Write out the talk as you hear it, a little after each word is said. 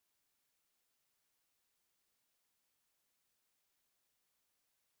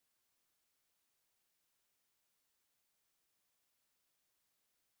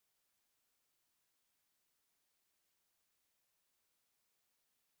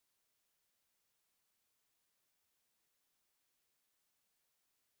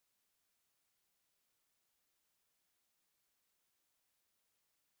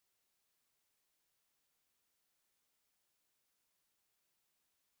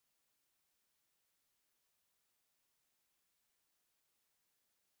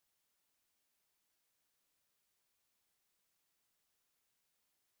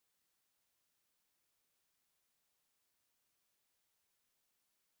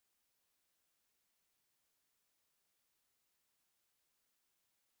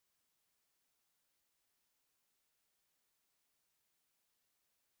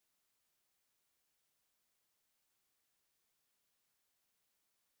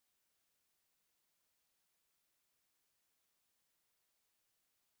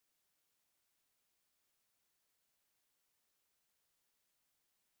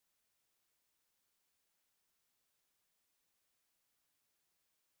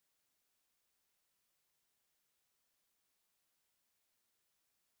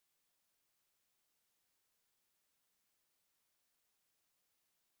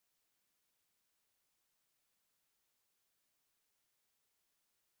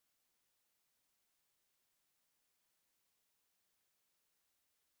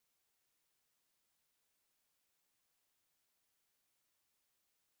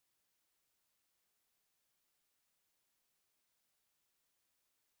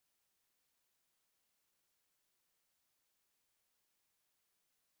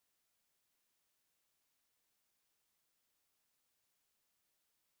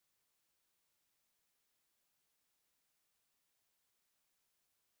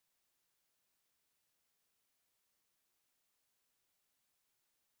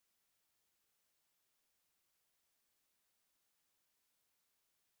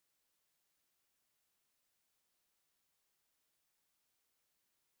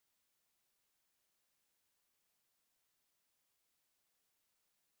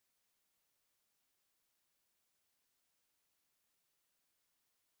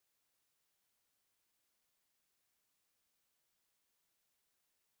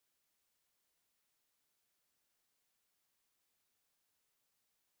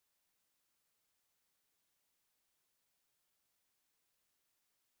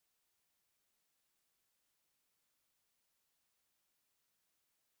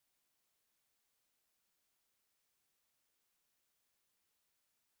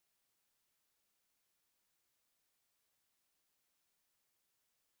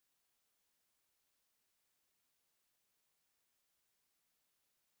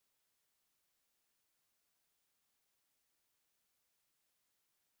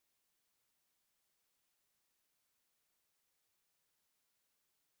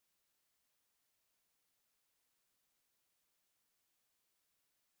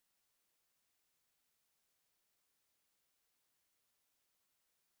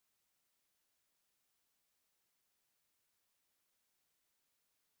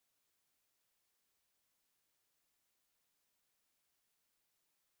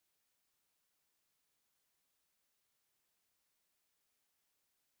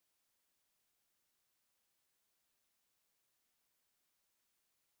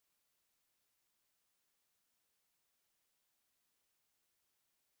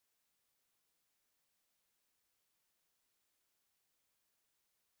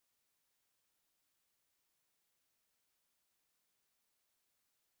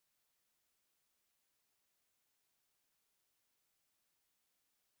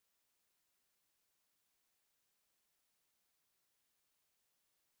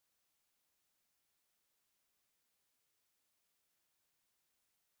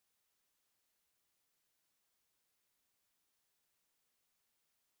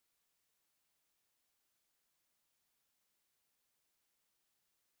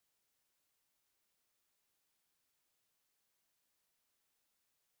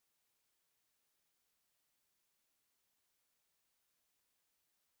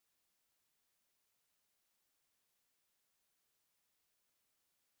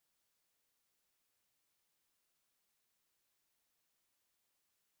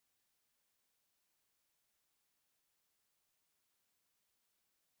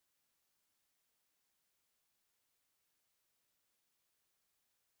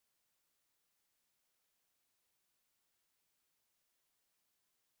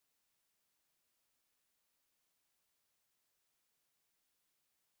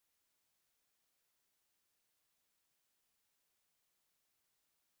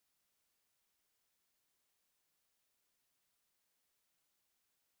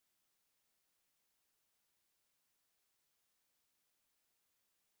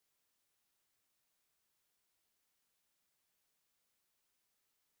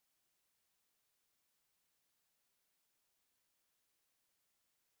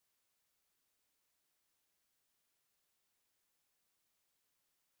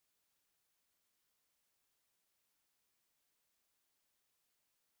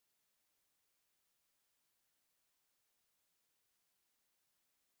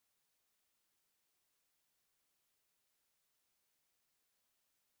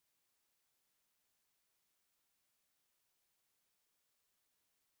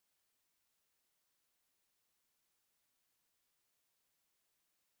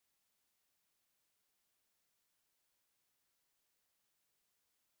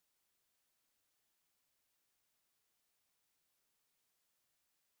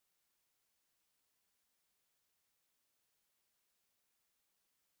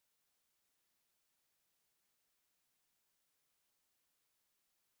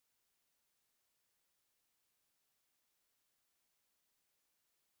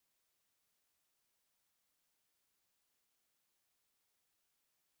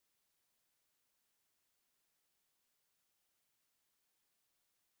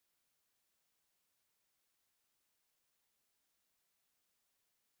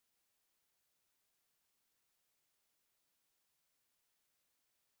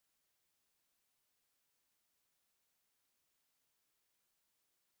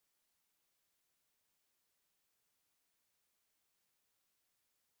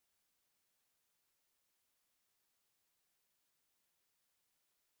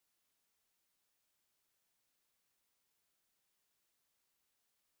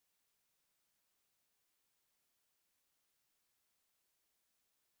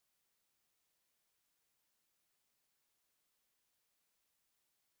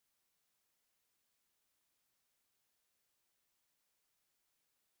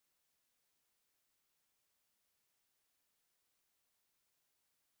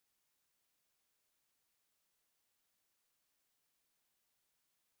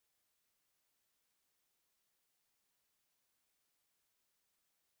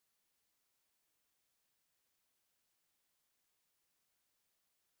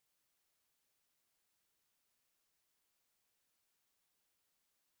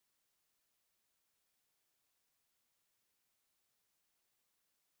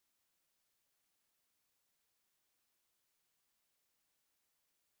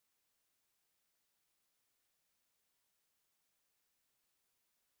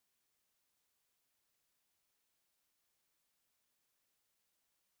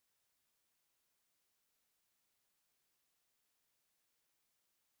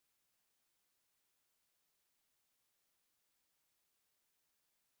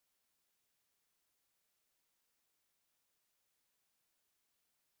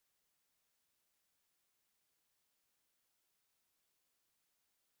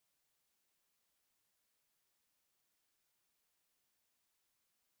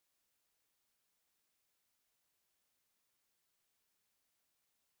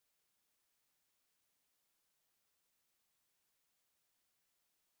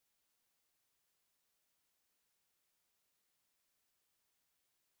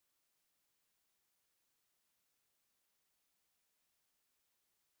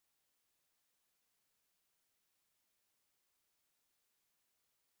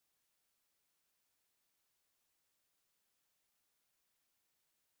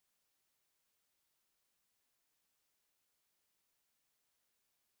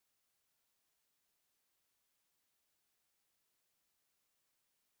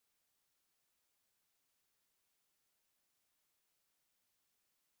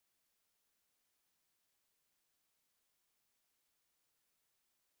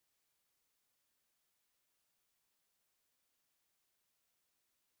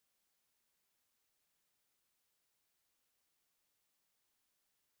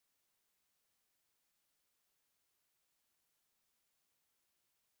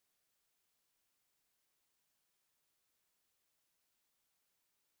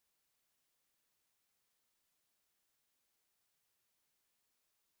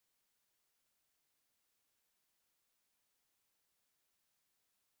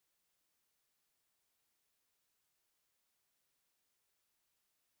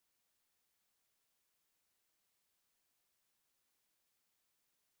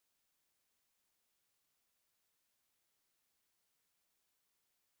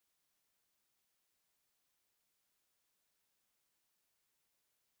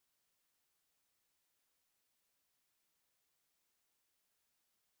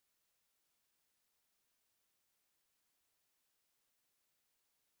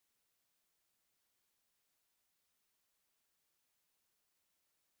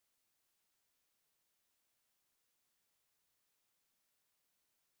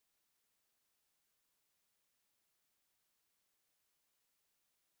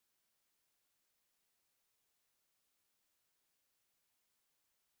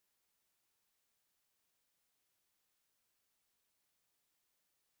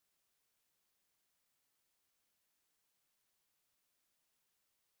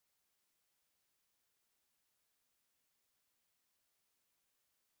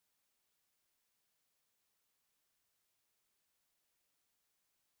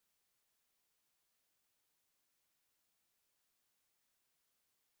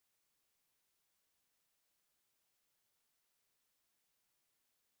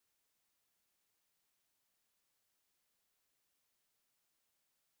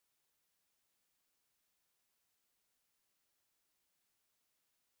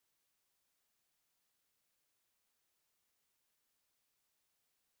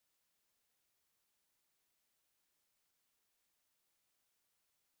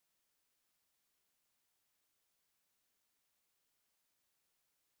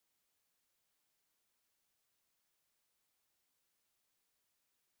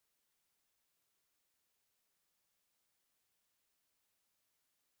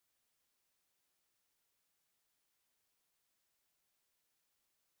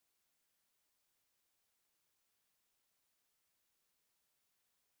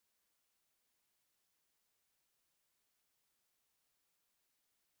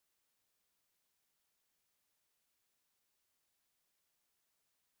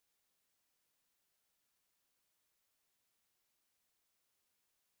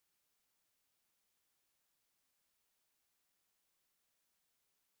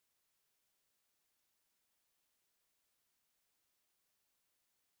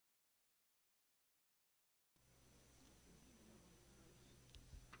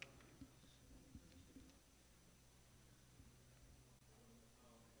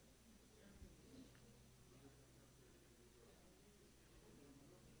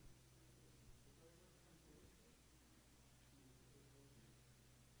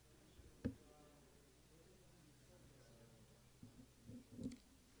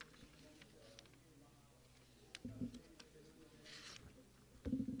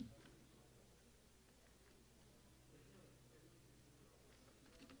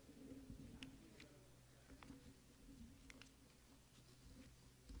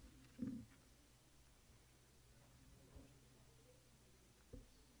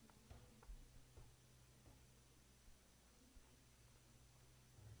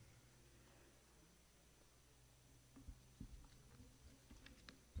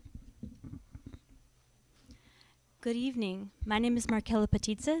Good evening. My name is Markela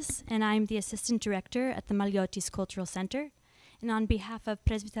Patitsas, and I'm the Assistant Director at the Maliotis Cultural Center. And on behalf of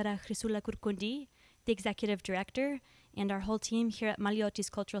Presbytera Chrysula Kurkundi, the Executive Director, and our whole team here at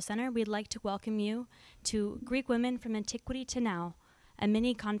Maliotis Cultural Center, we'd like to welcome you to Greek Women from Antiquity to Now, a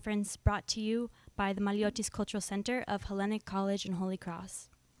mini conference brought to you by the Maliotis Cultural Center of Hellenic College and Holy Cross.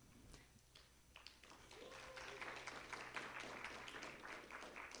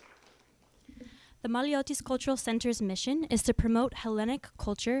 The Maliotis Cultural Center's mission is to promote Hellenic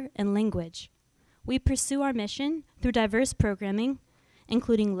culture and language. We pursue our mission through diverse programming,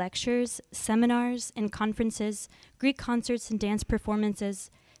 including lectures, seminars, and conferences, Greek concerts and dance performances,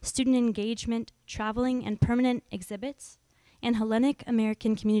 student engagement, traveling and permanent exhibits, and Hellenic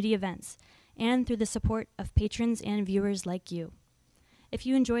American community events, and through the support of patrons and viewers like you. If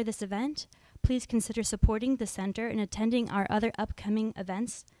you enjoy this event, please consider supporting the center and attending our other upcoming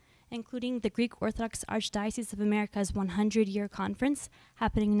events, including the Greek Orthodox Archdiocese of America's 100-year conference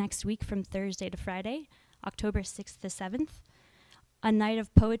happening next week from Thursday to Friday, October 6th to 7th, a night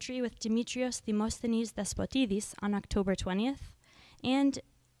of poetry with Dimitrios Demosthenes Despotidis on October 20th, and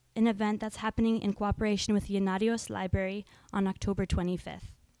an event that's happening in cooperation with the Ignatios Library on October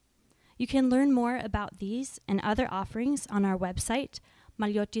 25th. You can learn more about these and other offerings on our website,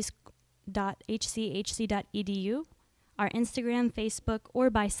 maliotis.hchc.edu, our Instagram, Facebook, or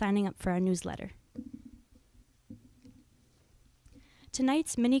by signing up for our newsletter.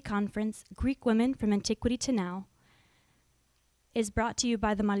 Tonight's mini-conference, Greek Women from Antiquity to Now, is brought to you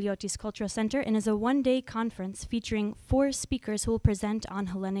by the Maliotis Cultural Center and is a one-day conference featuring 4 speakers who will present on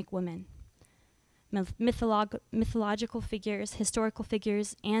Hellenic women, mythological figures, historical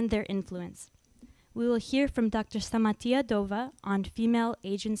figures, and their influence. We will hear from Dr. Stamatia Dova on female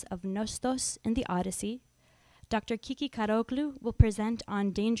agents of Nostos in the Odyssey. Dr. Kiki Karoglu will present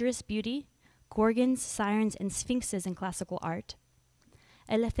on dangerous beauty, gorgons, sirens, and sphinxes in classical art.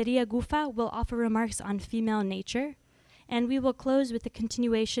 Eleftheria Gufa will offer remarks on female nature, and we will close with the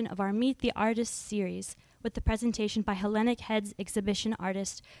continuation of our Meet the Artist series with the presentation by Hellenic Heads exhibition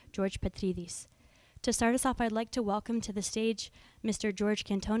artist George Petridis. To start us off, I'd like to welcome to the stage Mr. George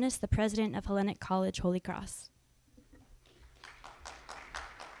Kantonis, the president of Hellenic College Holy Cross.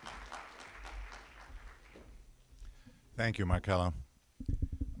 Thank you, Markella.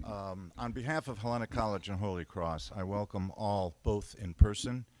 On behalf of Hellenic College and Holy Cross, I welcome all, both in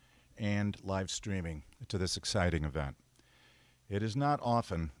person and live streaming, to this exciting event. It is not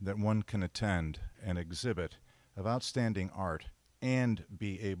often that one can attend an exhibit of outstanding art and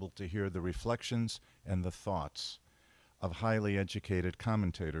be able to hear the reflections and the thoughts of highly educated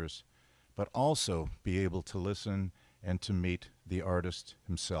commentators, but also be able to listen and to meet the artist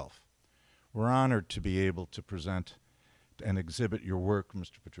himself. We're honored to be able to present and exhibit your work,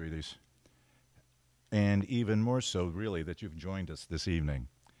 Mr. Petridis, and even more so, really, that you've joined us this evening.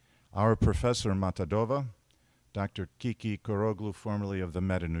 Our Professor Matadova, Dr. Kiki Karoglu, formerly of the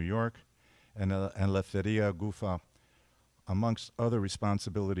Met in New York, and Eleftheria Gufa, amongst other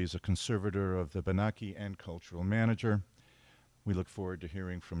responsibilities, a conservator of the Benaki and cultural manager. We look forward to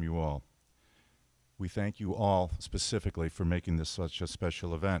hearing from you all. We thank you all specifically for making this such a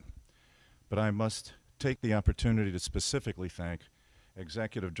special event. But I must take the opportunity to specifically thank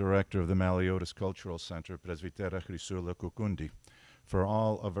Executive Director of the Maliotis Cultural Center, Presbytera Chrysula Kurkundi, for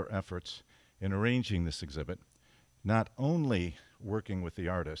all of her efforts in arranging this exhibit, not only working with the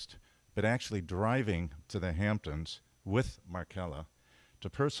artist, but actually driving to the Hamptons with Markella to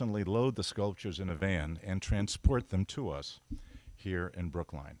personally load the sculptures in a van and transport them to us here in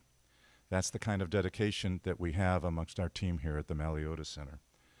Brookline. That's the kind of dedication that we have amongst our team here at the Maliotis Center.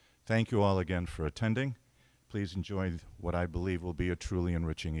 Thank you all again for attending. Please enjoy what I believe will be a truly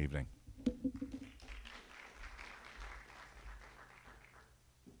enriching evening.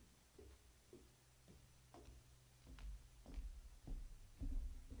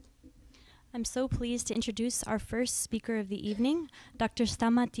 I'm so pleased to introduce our first speaker of the evening, Dr.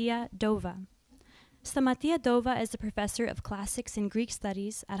 Stamatia Dova. Stamatia Dova is a professor of classics and Greek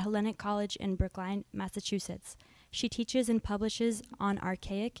studies at Hellenic College in Brookline, Massachusetts. She teaches and publishes on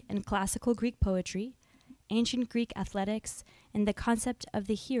archaic and classical Greek poetry, ancient Greek athletics, and the concept of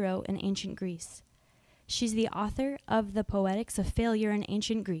the hero in ancient Greece. She's the author of The Poetics of Failure in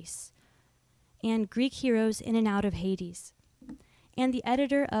Ancient Greece and Greek Heroes in and Out of Hades, and the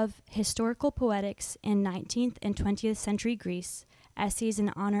editor of Historical Poetics in 19th and 20th Century Greece, Essays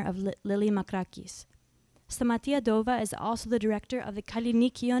in Honor of Lily Makrakis. Stamatia Dova is also the director of the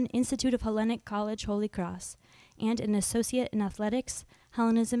Kalinikion Institute of Hellenic College Holy Cross and an associate in athletics,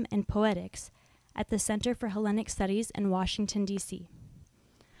 Hellenism, and poetics at the Center for Hellenic Studies in Washington, D.C.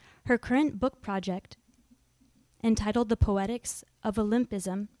 Her current book project entitled The Poetics of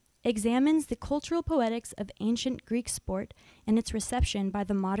Olympism, examines the cultural poetics of ancient Greek sport and its reception by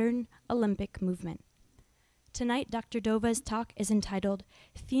the modern Olympic movement. Tonight, Dr. Dova's talk is entitled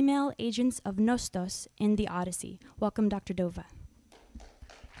Female Agents of Nostos in the Odyssey. Welcome, Dr. Dova.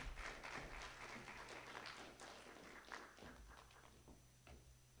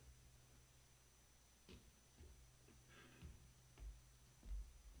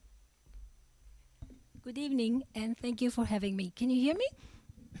 Good evening, and thank you for having me. Can you hear me?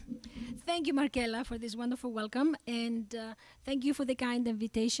 Thank you, Markella, for this wonderful welcome, and thank you for the kind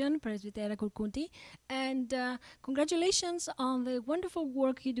invitation, Presbytera Kurkunti, and congratulations on the wonderful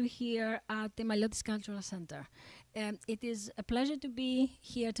work you do here at the Maliotis Cultural Center. It is a pleasure to be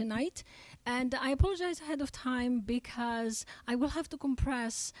here tonight, and I apologize ahead of time because I will have to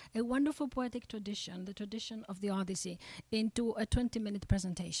compress a wonderful poetic tradition, the tradition of the Odyssey, into a 20-minute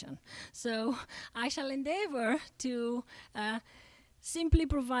presentation. So I shall endeavor to simply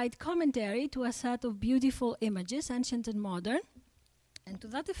provide commentary to a set of beautiful images, ancient and modern. And to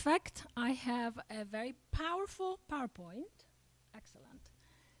that effect, I have a very powerful PowerPoint. Excellent.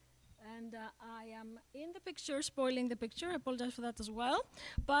 And I am in the picture, spoiling the picture. I apologize for that as well.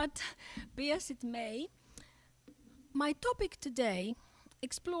 But be as it may, my topic today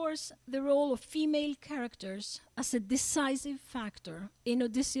explores the role of female characters as a decisive factor in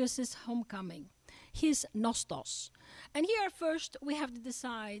Odysseus' homecoming, his nostos. And here first we have to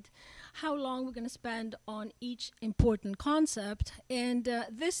decide how long we're going to spend on each important concept, and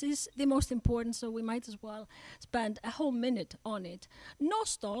this is the most important, so we might as well spend a whole minute on it.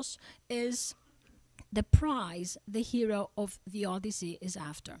 Nostos is the prize the hero of the Odyssey is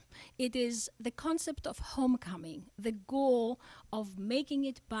after. It is the concept of homecoming, the goal of making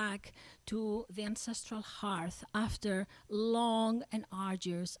it back to the ancestral hearth after long and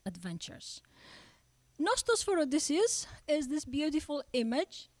arduous adventures. Nostos for Odysseus is this beautiful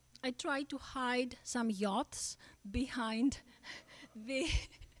image. I tried to hide some yachts behind the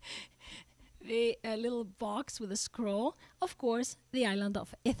little box with a scroll. Of course, the island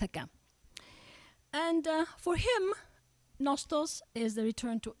of Ithaca. And for him, Nostos is the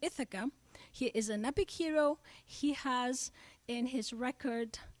return to Ithaca. He is an epic hero. He has in his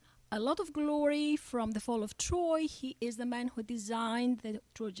record a lot of glory from the fall of Troy. He is the man who designed the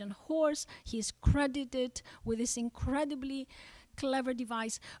Trojan horse. He is credited with this incredibly clever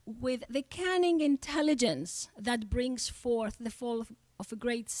device, with the cunning intelligence that brings forth the fall of a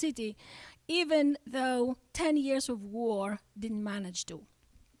great city, even though 10 years of war didn't manage to.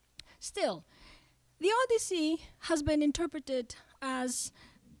 Still, the Odyssey has been interpreted as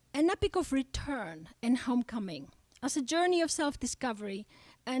an epic of return and homecoming, as a journey of self-discovery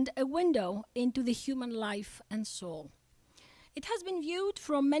and a window into the human life and soul. It has been viewed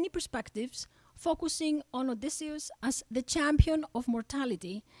from many perspectives, focusing on Odysseus as the champion of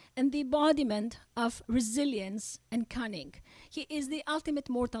mortality and the embodiment of resilience and cunning. He is the ultimate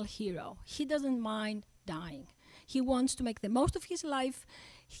mortal hero. He doesn't mind dying. He wants to make the most of his life.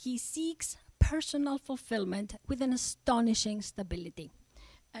 He seeks personal fulfillment with an astonishing stability.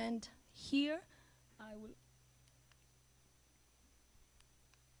 And here I will...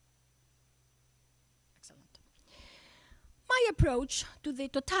 My approach to the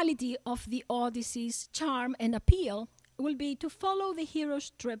totality of the Odyssey's charm and appeal will be to follow the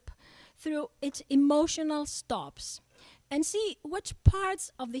hero's trip through its emotional stops and see which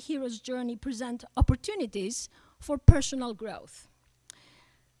parts of the hero's journey present opportunities for personal growth.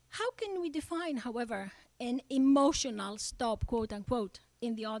 How can we define, however, an emotional stop, quote unquote,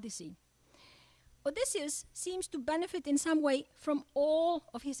 in the Odyssey? Odysseus seems to benefit in some way from all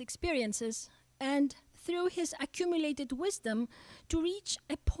of his experiences and through his accumulated wisdom to reach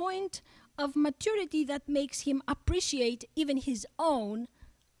a point of maturity that makes him appreciate even his own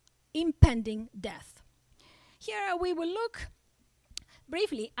impending death. Here we will look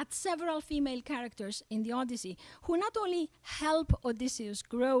briefly at several female characters in the Odyssey who not only help Odysseus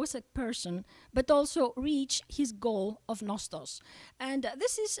grow as a person, but also reach his goal of Nostos. And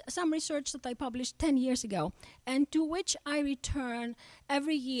this is some research that I published 10 years ago, and to which I return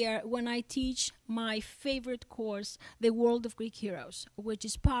every year when I teach my favorite course, The World of Greek Heroes, which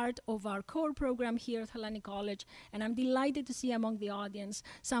is part of our core program here at Hellenic College, and I'm delighted to see among the audience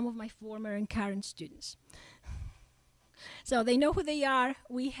some of my former and current students. So they know who they are.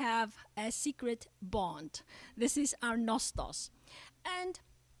 We have a secret bond. This is our Nostos. And,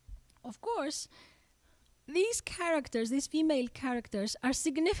 of course, these characters, these female characters, are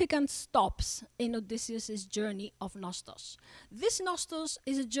significant stops in Odysseus' journey of Nostos. This Nostos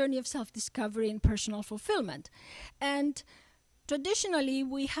is a journey of self-discovery and personal fulfillment. And Traditionally,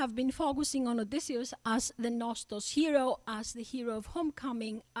 we have been focusing on Odysseus as the Nostos hero, as the hero of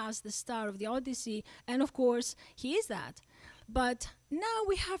homecoming, as the star of the Odyssey, and of course, he is that. But now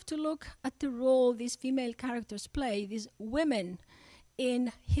we have to look at the role these female characters play, these women,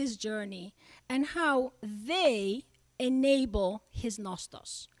 in his journey, and how they enable his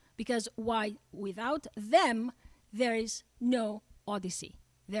Nostos. Because without them, there is no Odyssey.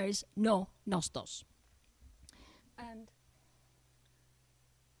 There is no Nostos. And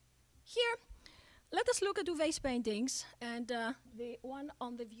here, let us look at two vase paintings, and the one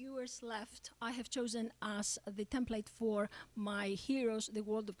on the viewer's left I have chosen as the template for my Heroes, the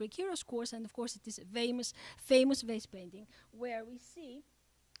World of Greek Heroes course, and of course it is a famous vase painting where we see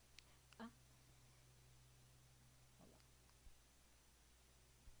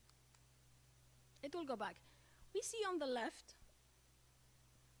it will go back. We see on the left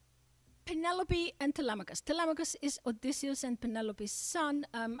Penelope and Telemachus. Telemachus is Odysseus and Penelope's son.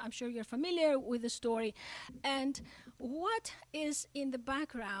 I'm sure you're familiar with the story. And what is in the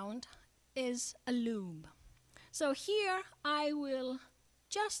background is a loom. So here I will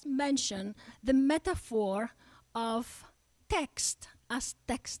just mention the metaphor of text as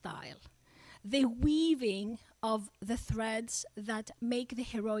textile, the weaving of the threads that make the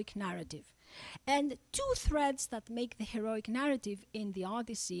heroic narrative. And two threads that make the heroic narrative in the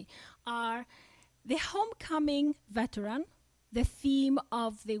Odyssey are the homecoming veteran, the theme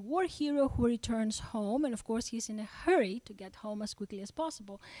of the war hero who returns home, and of course he's in a hurry to get home as quickly as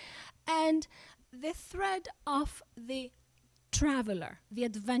possible, and the thread of the traveler, the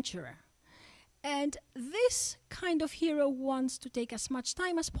adventurer. And this kind of hero wants to take as much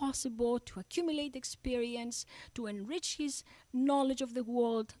time as possible to accumulate experience, to enrich his knowledge of the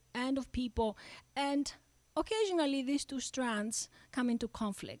world and of people, and occasionally these two strands come into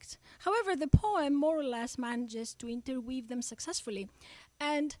conflict. However, the poem more or less manages to interweave them successfully.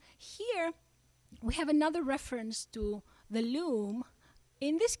 And here we have another reference to the loom.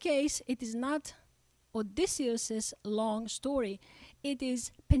 In this case, it is not Odysseus's long story. It is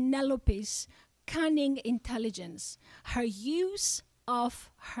Penelope's cunning intelligence, her use of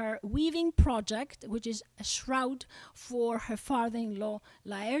her weaving project, which is a shroud for her father-in-law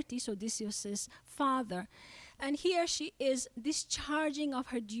Laertes, Odysseus's father. And here she is discharging of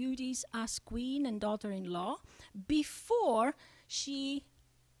her duties as queen and daughter-in-law before she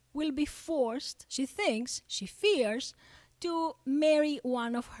will be forced, she thinks, she fears, to marry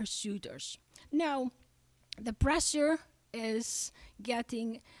one of her suitors. Now, the pressure is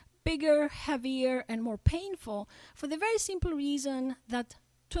getting bigger, heavier, and more painful for the very simple reason that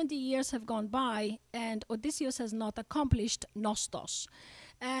 20 years have gone by and Odysseus has not accomplished Nostos.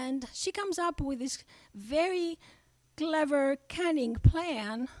 And she comes up with this very clever, cunning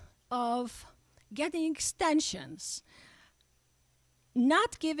plan of getting extensions,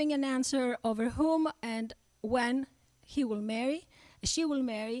 not giving an answer over whom and when she will marry,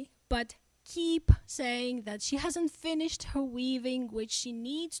 but keep saying that she hasn't finished her weaving, which she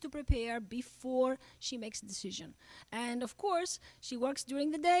needs to prepare before she makes a decision. And of course, she works during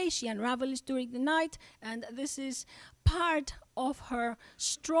the day, she unravels during the night, and this is part of her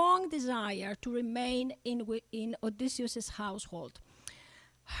strong desire to remain in Odysseus's household.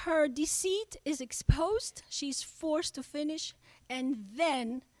 Her deceit is exposed, she's forced to finish, and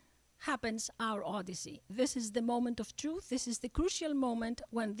then happens our Odyssey. This is the moment of truth. This is the crucial moment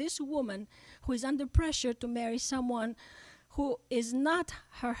when this woman, who is under pressure to marry someone who is not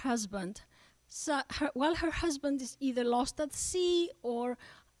her husband, while her husband is either lost at sea or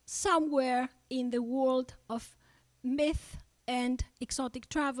somewhere in the world of myth and exotic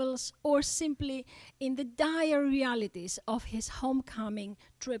travels, or simply in the dire realities of his homecoming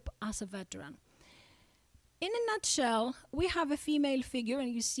trip as a veteran. In a nutshell, we have a female figure,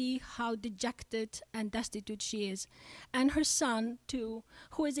 and you see how dejected and destitute she is, and her son, too,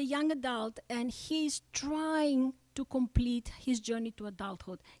 who is a young adult, and he's trying to complete his journey to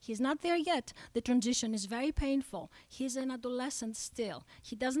adulthood. He's not there yet. The transition is very painful. He's an adolescent still.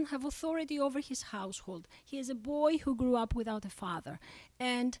 He doesn't have authority over his household. He is a boy who grew up without a father.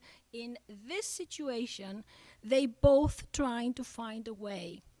 And in this situation, they both trying to find a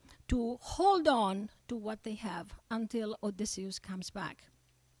way to hold on to what they have until Odysseus comes back.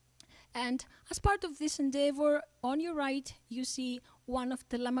 And as part of this endeavor, on your right, you see one of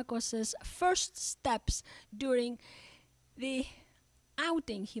Telemachus's first steps during the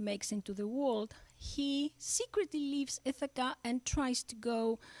outing he makes into the world. He secretly leaves Ithaca and tries to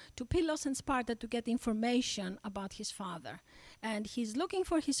go to Pylos and Sparta to get information about his father. And he's looking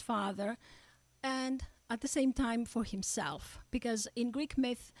for his father, and at the same time for himself, because in Greek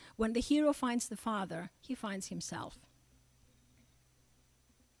myth, when the hero finds the father, he finds himself.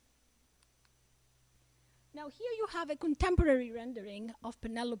 Now here you have a contemporary rendering of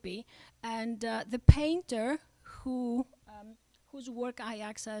Penelope, and the painter whose work I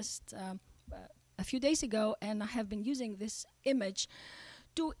accessed a few days ago, and I have been using this image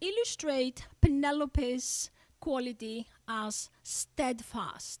to illustrate Penelope's quality as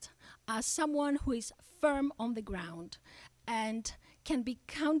steadfast, as someone who is firm on the ground and can be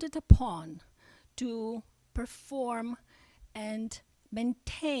counted upon to perform and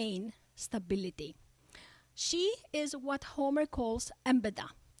maintain stability. She is what Homer calls embeda.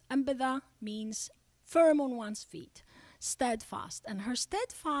 Embeda means firm on one's feet, steadfast. And her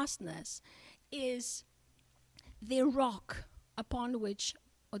steadfastness is the rock upon which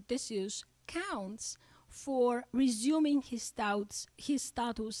Odysseus counts for resuming his status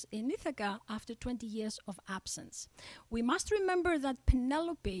in Ithaca after 20 years of absence. We must remember that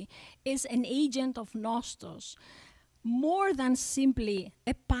Penelope is an agent of Nostos, more than simply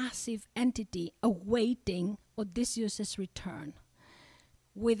a passive entity awaiting Odysseus' return.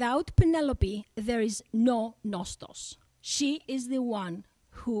 Without Penelope, there is no Nostos. She is the one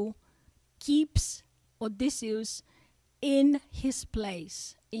who keeps Odysseus in his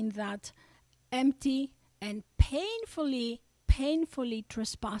place, in that empty and painfully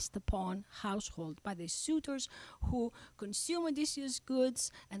trespassed upon household by the suitors who consume Odysseus'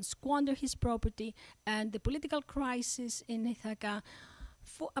 goods and squander his property, and the political crisis in Ithaca,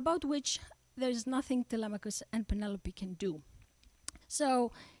 about which there is nothing Telemachus and Penelope can do.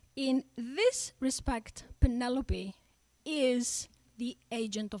 So in this respect, Penelope is the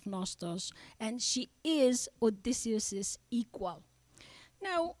agent of Nostos, and she is Odysseus' equal.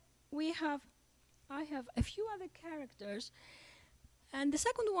 Now I have a few other characters, and the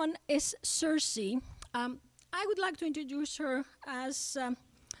second one is Circe. I would like to introduce her as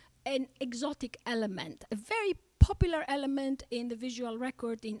an exotic element, a very popular element in the visual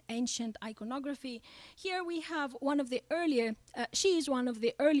record in ancient iconography. Here we have one of the earlier, she is one of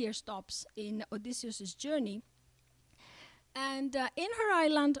the earlier stops in Odysseus' journey. And in her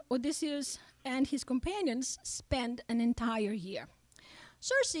island, Odysseus and his companions spend an entire year.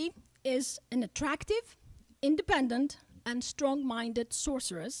 Circe is an attractive, independent, and strong-minded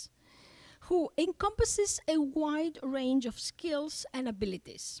sorceress who encompasses a wide range of skills and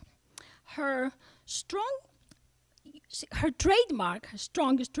abilities. Her strongest trademark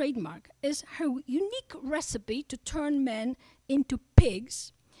is her unique recipe to turn men into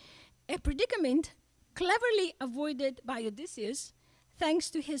pigs, a predicament cleverly avoided by Odysseus thanks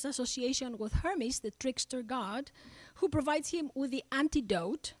to his association with Hermes, the trickster god, who provides him with the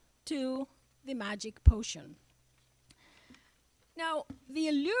antidote to the magic potion. Now, the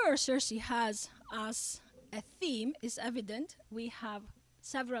allure Circe has as a theme is evident. We have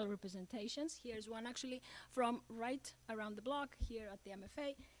several representations. Here's one actually from right around the block here at the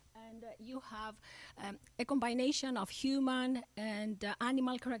MFA. And you have a combination of human and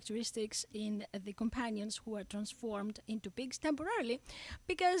animal characteristics in the companions who are transformed into pigs temporarily,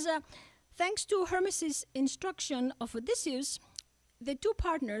 because thanks to Hermes' instruction of Odysseus, the two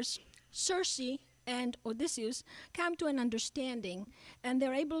partners, Circe and Odysseus, come to an understanding, and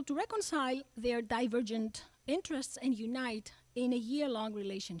they're able to reconcile their divergent interests and unite in a year-long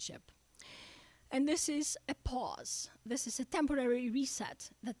relationship. And this is a pause. This is a temporary reset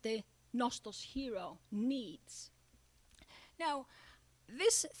that the Nostos hero needs. Now,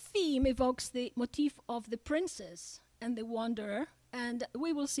 this theme evokes the motif of the princess and the wanderer, and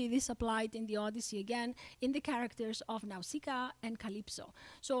we will see this applied in the Odyssey again in the characters of Nausicaa and Calypso.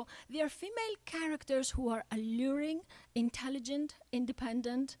 So they are female characters who are alluring, intelligent,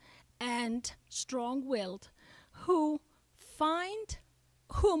 independent, and strong-willed,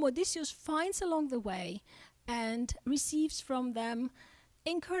 whom Odysseus finds along the way and receives from them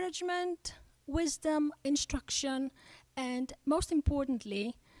encouragement, wisdom, instruction, and most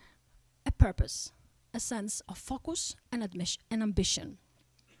importantly, a purpose, a sense of focus and ambition.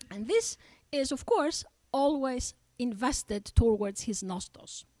 And this is, of course, always invested towards his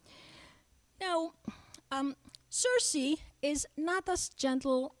Nostos. Now, Circe is not as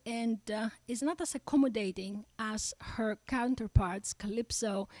gentle and is not as accommodating as her counterparts,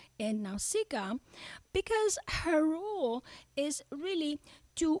 Calypso and Nausicaa, because her role is really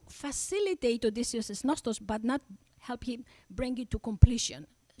to facilitate Odysseus' Nostos, but not help him bring it to completion.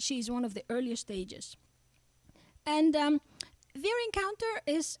 She is one of the earlier stages. And their encounter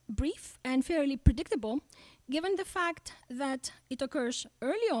is brief and fairly predictable, given the fact that it occurs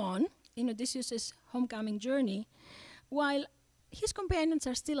early on in Odysseus' homecoming journey, while his companions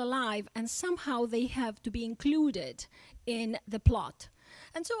are still alive and somehow they have to be included in the plot.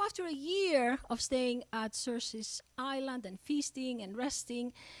 And so after a year of staying at Circe's island and feasting and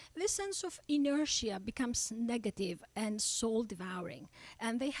resting, this sense of inertia becomes negative and soul-devouring,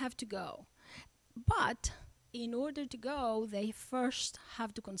 and they have to go. But in order to go, they first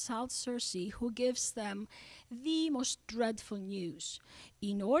have to consult Circe, who gives them the most dreadful news.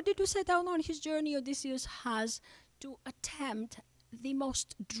 In order to set out on his journey, Odysseus has to attempt the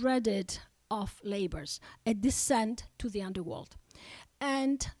most dreaded of labors, a descent to the underworld.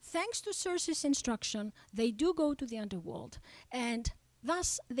 And thanks to Circe's instruction, they do go to the underworld, and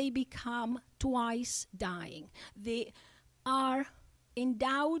thus they become twice dying. They are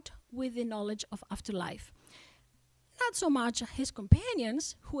endowed with the knowledge of afterlife. Not so much his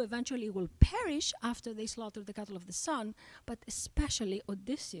companions, who eventually will perish after they slaughter the cattle of the sun, but especially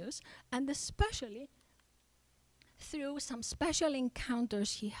Odysseus, and especially through some special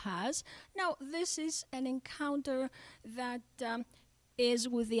encounters he has. Now, this is an encounter that is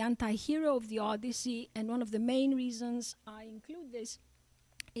with the anti-hero of the Odyssey, and one of the main reasons I include this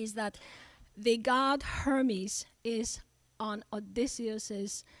is that the god Hermes is on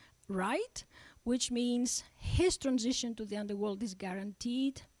Odysseus's right, which means his transition to the underworld is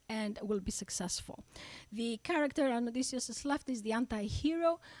guaranteed and will be successful. The character on Odysseus' left is the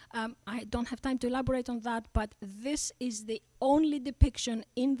anti-hero. I don't have time to elaborate on that, but this is the only depiction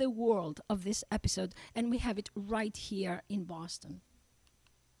in the world of this episode, and we have it right here in Boston.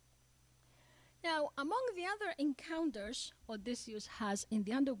 Now, among the other encounters Odysseus has in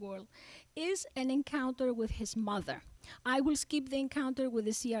the underworld is an encounter with his mother. I will skip the encounter with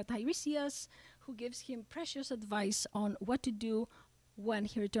the seer Tiresias, who gives him precious advice on what to do when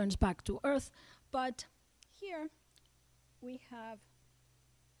he returns back to Earth. But here we have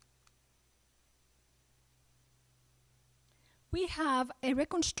a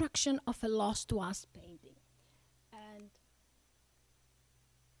reconstruction of a lost to us painting. And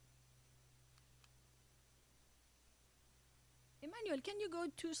Emmanuel, can you go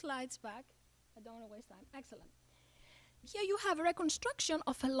 2 slides back? I don't want to waste time. Excellent. Here you have a reconstruction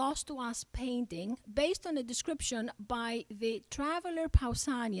of a lost to us painting based on a description by the traveler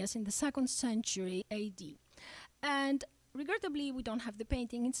Pausanias in the 2nd century AD. And regrettably, we don't have the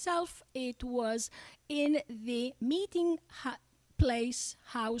painting itself. It was in the meeting place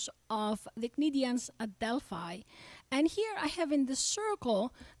house of the Cnidians at Delphi. And here I have in the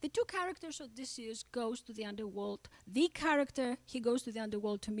circle the 2 characters. Odysseus goes to the underworld. The character, he goes to the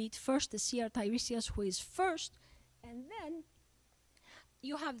underworld to meet first the seer Tiresias, who is first. And then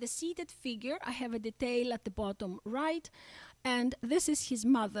you have the seated figure. I have a detail at the bottom right. And this is his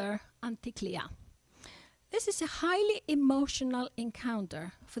mother, Antiquity. This is a highly emotional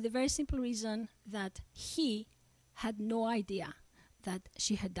encounter for the very simple reason that he had no idea that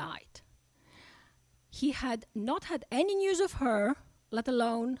she had died. He had not had any news of her, let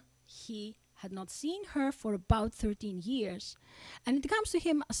alone he had not seen her for about 13 years. And it comes to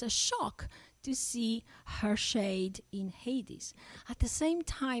him as a shock to see her shade in Hades. At the same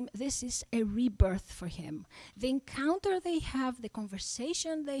time, this is a rebirth for him. The encounter they have, the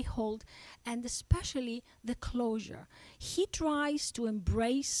conversation they hold, and especially the closure. He tries to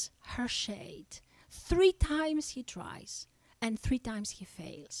embrace her shade. 3 times he tries, and 3 times he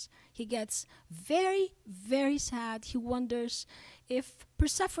fails. He gets very, very sad. He wonders if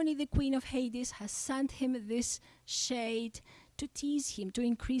Persephone, the queen of Hades, has sent him this shade to tease him, to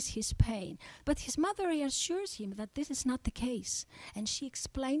increase his pain. But his mother reassures him that this is not the case. And she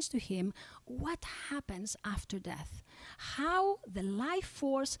explains to him what happens after death, how the life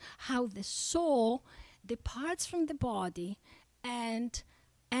force, how the soul departs from the body and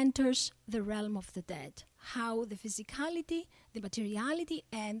enters the realm of the dead, how the physicality, the materiality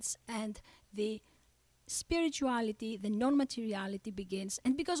ends, and the spirituality, the non-materiality begins.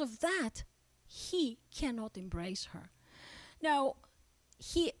 And because of that, he cannot embrace her. Now,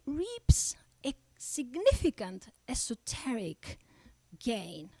 he reaps a significant esoteric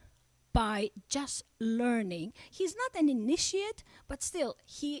gain by just learning. He's not an initiate, but still,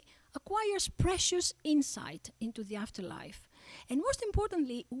 he acquires precious insight into the afterlife. And most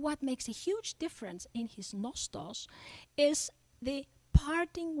importantly, what makes a huge difference in his nostos is the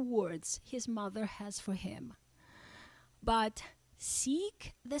parting words his mother has for him. But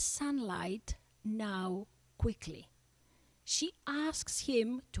seek the sunlight now quickly. She asks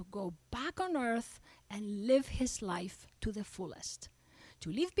him to go back on earth and live his life to the fullest. To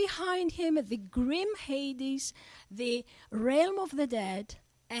leave behind him the grim Hades, the realm of the dead,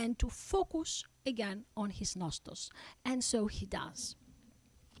 and to focus again on his nostos. And so he does.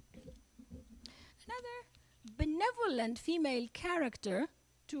 Another benevolent female character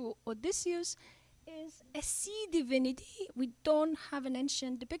to Odysseus is a sea divinity. We don't have an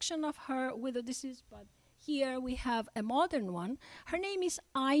ancient depiction of her with Odysseus, but here we have a modern one. Her name is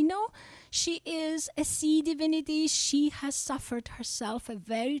Aino. She is a sea divinity. She has suffered herself a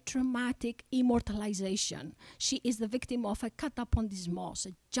very traumatic immortalization. She is the victim of a catapondismos,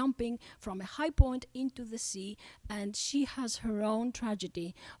 a jumping from a high point into the sea, and she has her own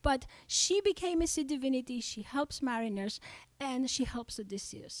tragedy. But she became a sea divinity. She helps mariners, and she helps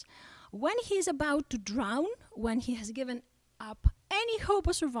Odysseus. When he is about to drown, when he has given up any hope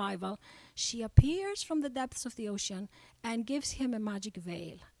of survival, she appears from the depths of the ocean and gives him a magic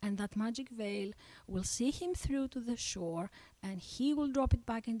veil. And that magic veil will see him through to the shore, and he will drop it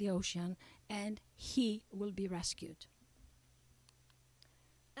back in the ocean, and he will be rescued.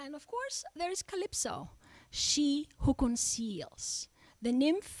 And of course, there is Calypso, she who conceals, the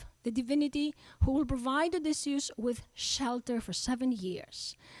nymph, the divinity who will provide Odysseus with shelter for 7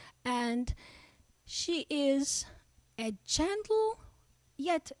 years. And she is a gentle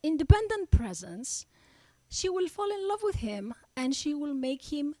yet independent presence. She will fall in love with him, and she will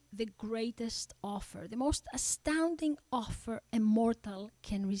make him the greatest offer, the most astounding offer a mortal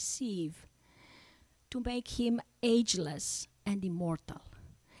can receive, to make him ageless and immortal.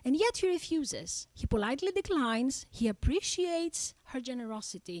 And yet he refuses. He politely declines. He appreciates her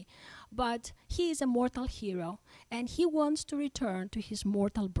generosity, but he is a mortal hero, and he wants to return to his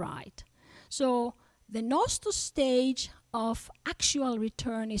mortal bride. So the Nostos stage of actual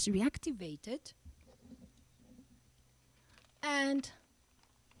return is reactivated, and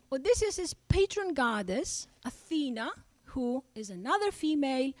Odysseus' patron goddess, Athena, who is another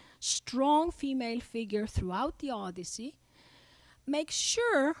female, strong female figure throughout the Odyssey, makes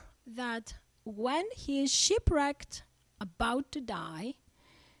sure that when he is shipwrecked, about to die,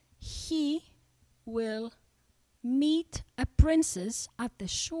 he will meet a princess at the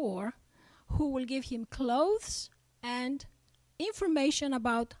shore who will give him clothes and information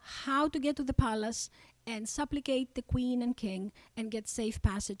about how to get to the palace and supplicate the queen and king and get safe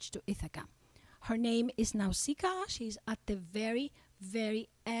passage to Ithaca. Her name is Nausicaa. She's at the very, very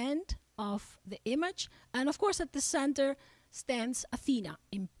end of the image. And of course, at the center stands Athena,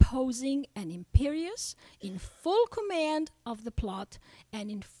 imposing and imperious, in full command of the plot and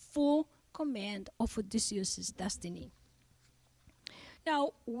in full command of Odysseus' destiny.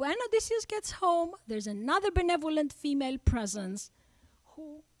 Now, when Odysseus gets home, there's another benevolent female presence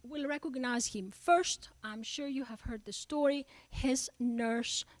who will recognize him. First, I'm sure you have heard the story, his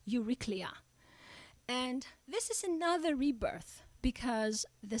nurse Euryclea. And this is another rebirth, because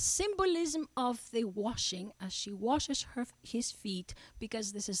the symbolism of the washing, as she washes his feet,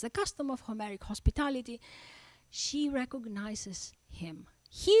 because this is the custom of Homeric hospitality, she recognizes him.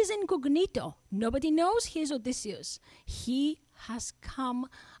 He is incognito. Nobody knows he is Odysseus. He has come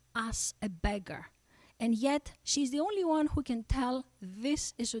as a beggar. And yet, she's the only one who can tell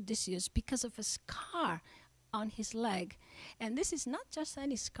this is Odysseus because of a scar on his leg. And this is not just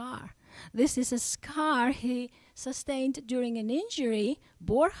any scar. This is a scar he sustained during an injury,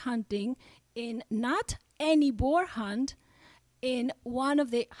 boar hunting, in not any boar hunt, in one of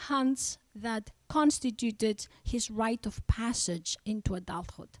the hunts that constituted his rite of passage into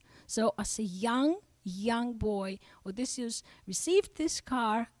adulthood. So as a young boy, Odysseus received this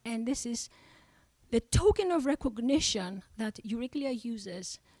scar, and this is the token of recognition that Euryclea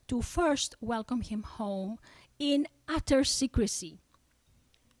uses to first welcome him home in utter secrecy.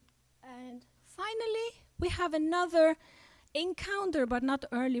 And finally, we have another encounter, but not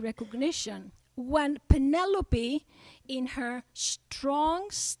early recognition, when Penelope, in her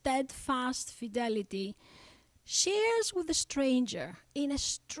strong, steadfast fidelity, shares with the stranger, in a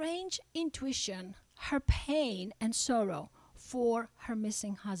strange intuition, her pain and sorrow for her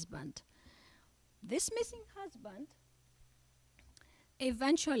missing husband. This missing husband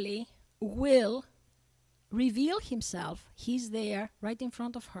eventually will reveal himself. He's there right in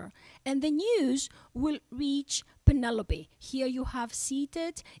front of her. And the news will reach Penelope. Here you have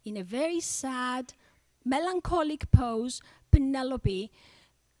seated in a very sad, melancholic pose, Penelope,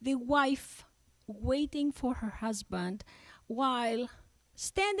 the wife waiting for her husband, while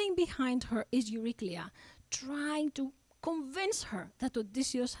standing behind her is Euryclea, trying to convince her that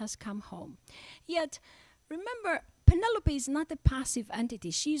Odysseus has come home. Yet, remember, Penelope is not a passive entity.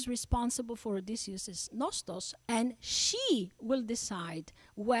 She is responsible for Odysseus' nostos, and she will decide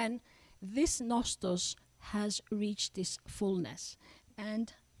when this nostos has reached its fullness.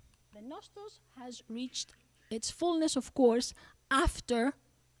 And the nostos has reached its fullness, of course, after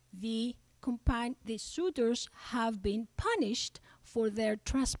the suitors have been punished for their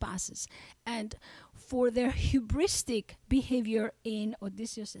trespasses and for their hubristic behavior in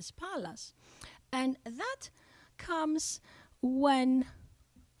Odysseus' palace. And that comes when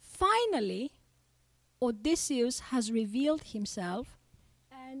finally Odysseus has revealed himself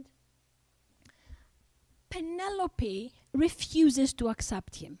and Penelope refuses to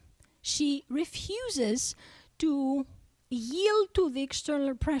accept him. She refuses to yield to the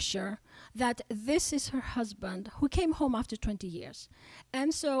external pressure that this is her husband who came home after 20 years.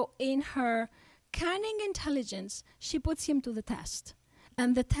 And so in her cunning intelligence, she puts him to the test.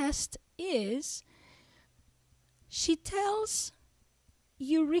 And the test is, she tells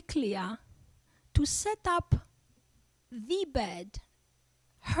Euryclea to set up the bed,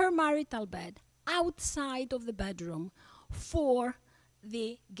 her marital bed, outside of the bedroom for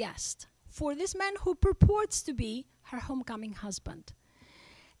the guest, for this man who purports to be her homecoming husband.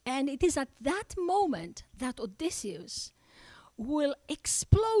 And it is at that moment that Odysseus will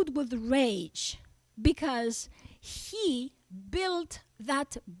explode with rage because he built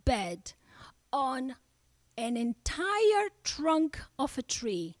that bed on an entire trunk of a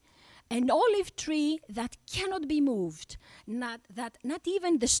tree, an olive tree that cannot be moved, not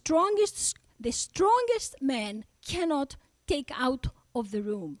even the strongest man cannot take out of the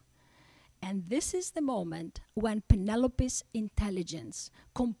room. And this is the moment when Penelope's intelligence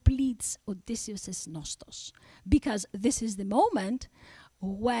completes Odysseus' nostos, because this is the moment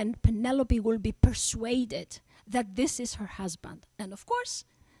when Penelope will be persuaded that this is her husband. And of course,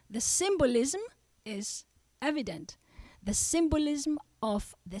 the symbolism is evident. The symbolism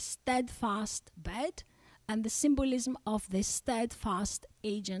of the steadfast bed and the symbolism of the steadfast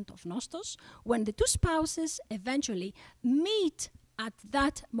agent of nostos, when the two spouses eventually meet at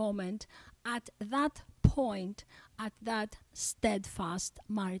that moment, at that point, at that steadfast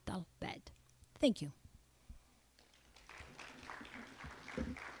marital bed. Thank you.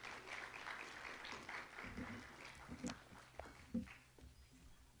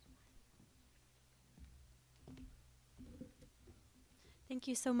 Thank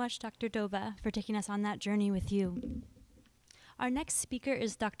you so much, Dr. Dova, for taking us on that journey with you. Our next speaker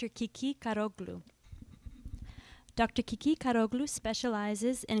is Dr. Kiki Karoglu. Dr. Kiki Karoglu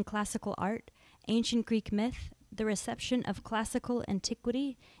specializes in classical art, ancient Greek myth, the reception of classical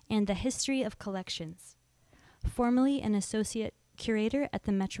antiquity, and the history of collections. Formerly an associate curator at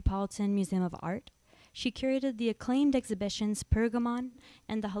the Metropolitan Museum of Art, she curated the acclaimed exhibitions Pergamon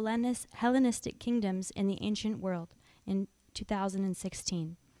and the Hellenistic Kingdoms in the Ancient World in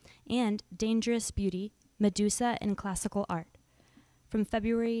 2016, and Dangerous Beauty, Medusa in Classical Art, from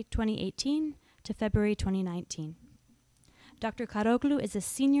February 2018 to February 2019. Dr. Karoglu is a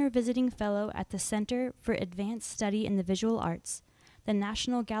senior visiting fellow at the Center for Advanced Study in the Visual Arts, the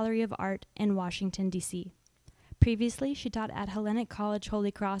National Gallery of Art in Washington, D.C. Previously, she taught at Hellenic College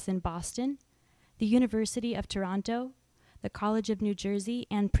Holy Cross in Boston, the University of Toronto, the College of New Jersey,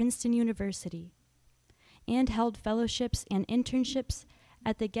 and Princeton University, and held fellowships and internships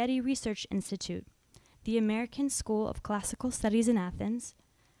at the Getty Research Institute, the American School of Classical Studies in Athens,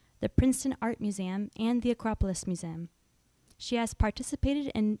 the Princeton Art Museum, and the Acropolis Museum. She has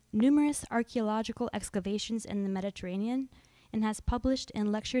participated in numerous archaeological excavations in the Mediterranean and has published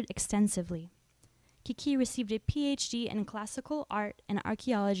and lectured extensively. Kiki received a PhD in classical art and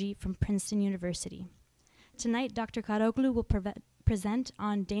archaeology from Princeton University. Tonight, Dr. Karoglu will present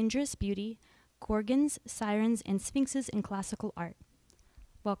on Dangerous Beauty, Gorgons, Sirens, and Sphinxes in Classical Art.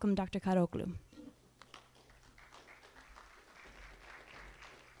 Welcome, Dr. Karoglu.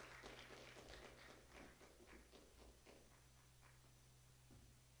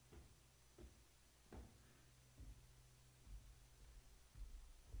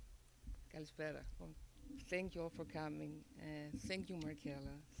 Καλησπέρα. Thank you all for coming. Thank you,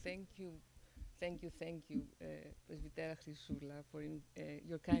 Markella. Thank you, Presbytera Chrysoula, for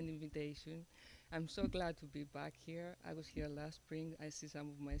your kind invitation. I'm so glad to be back here. I was here last spring. I see some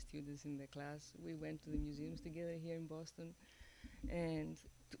of my students in the class. We went to the museums together here in Boston. And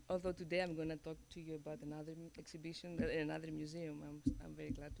although today I'm going to talk to you about another exhibition, another museum, I'm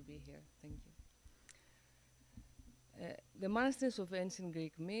very glad to be here. Thank you. The masters of ancient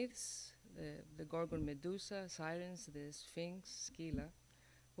Greek myths, the Gorgon Medusa, Sirens, the Sphinx, Scylla,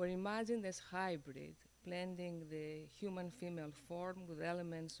 were imagined as hybrid, blending the human female form with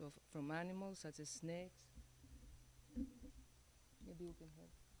elements from animals such as snakes. Maybe you can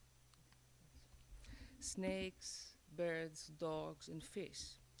help. Snakes, birds, dogs, and fish.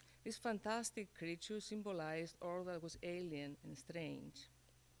 These fantastic creatures symbolized all that was alien and strange.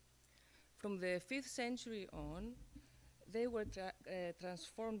 From the 5th century on, they were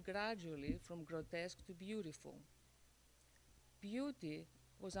transformed gradually from grotesque to beautiful. Beauty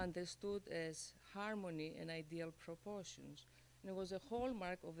was understood as harmony and ideal proportions, And it was a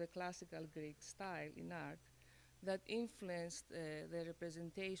hallmark of the classical Greek style in art that influenced the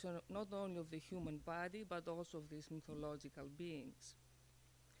representation not only of the human body, but also of these mythological beings.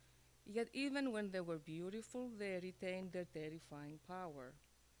 Yet even when they were beautiful, they retained their terrifying power.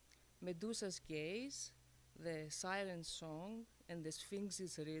 Medusa's gaze, the siren's song, and the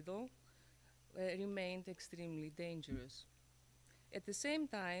Sphinx's riddle remained extremely dangerous. At the same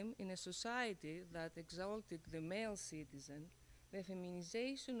time, in a society that exalted the male citizen, the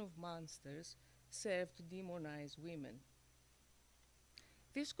feminization of monsters served to demonize women.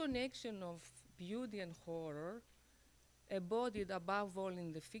 This connection of beauty and horror, embodied above all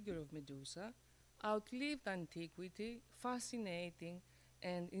in the figure of Medusa, outlived antiquity, fascinating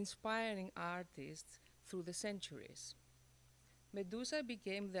and inspiring artists through the centuries. Medusa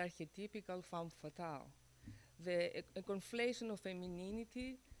became the archetypical femme fatale, a conflation of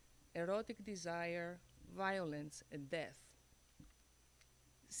femininity, erotic desire, violence, and death.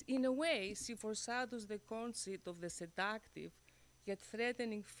 In a way, she foreshadows the conceit of the seductive yet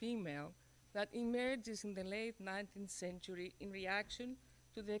threatening female that emerges in the late 19th century in reaction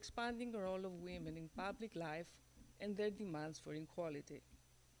to the expanding role of women in public life and their demands for equality.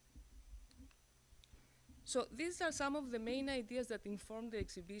 So these are some of the main ideas that informed the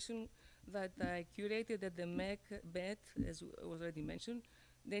exhibition that I curated at the Met, as was already mentioned,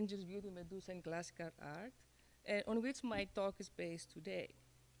 Dangerous Beauty, Medusa, and Classical Art, on which my talk is based today.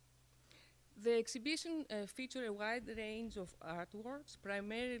 The exhibition featured a wide range of artworks,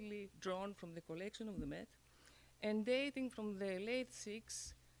 primarily drawn from the collection of the Met, and dating from the late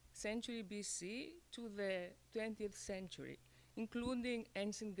 6th century BC to the 20th century, including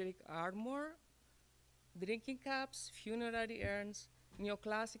ancient Greek armor, drinking cups, funerary urns,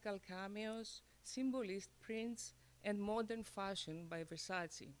 neoclassical cameos, symbolist prints, and modern fashion by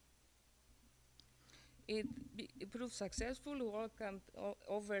Versace. It proved successful, welcomed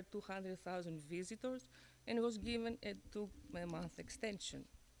over 200,000 visitors, and was given a 2-month extension.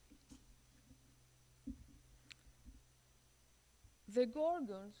 The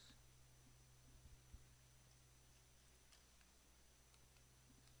Gorgons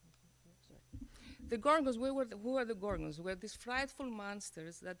who were the Gorgons? Were these frightful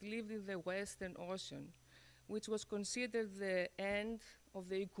monsters that lived in the Western Ocean, which was considered the end of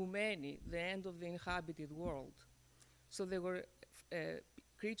the ecumeny, the end of the inhabited world. So they were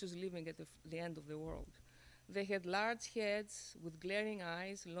creatures living at the end of the world. They had large heads with glaring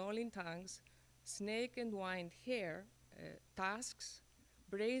eyes, lolling tongues, snake and wind hair, tusks,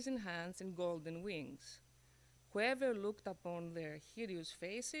 brazen hands, and golden wings. Whoever looked upon their hideous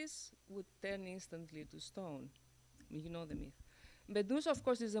faces would turn instantly to stone. You know the myth. Medusa, of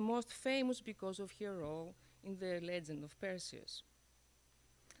course, is the most famous because of her role in the legend of Perseus.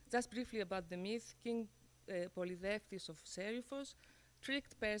 Just briefly about the myth, King Polydectes of Seriphos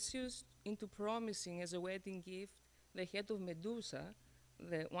tricked Perseus into promising as a wedding gift the head of Medusa,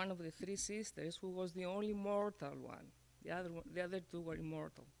 one of the 3 sisters, who was the only mortal one. The other 2 were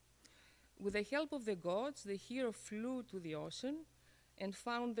immortal. With the help of the gods, the hero flew to the ocean and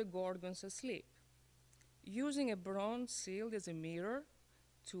found the Gorgons asleep. Using a bronze shield as a mirror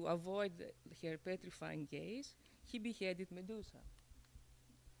to avoid her petrifying gaze, he beheaded Medusa.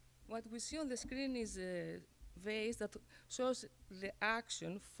 What we see on the screen is a vase that shows the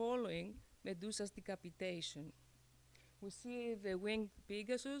action following Medusa's decapitation. We see the winged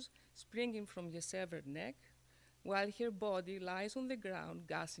Pegasus springing from the severed neck, while her body lies on the ground,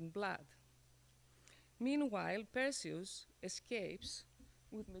 gushing blood. Meanwhile, Perseus escapes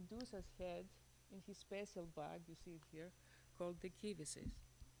with Medusa's head in his special bag, you see it here, called the Kivisis.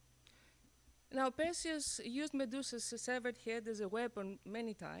 Now, Perseus used Medusa's severed head as a weapon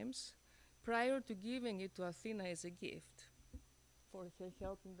many times prior to giving it to Athena as a gift for her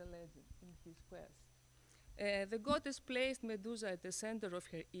help in the legend, in his quest. The goddess placed Medusa at the center of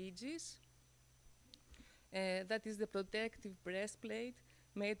her aegis, that is the protective breastplate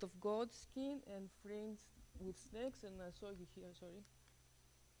made of goat skin and fringed with snakes, and I saw you here, sorry.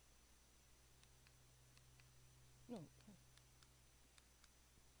 No.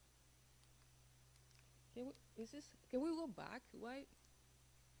 Can we go back? Why?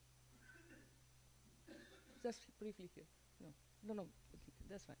 Just briefly here. No,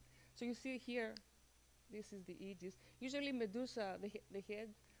 that's fine. So you see here, this is the aegis. Usually Medusa, the head,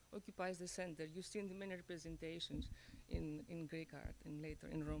 occupies the center. You see in the many representations in Greek art and later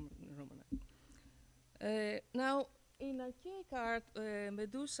in Roman art. Now, in archaic art,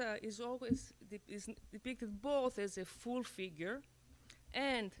 Medusa is always depicted both as a full figure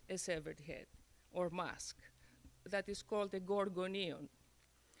and a severed head or mask that is called a gorgonion.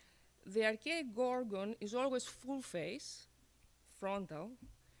 The archaic gorgon is always full face frontal,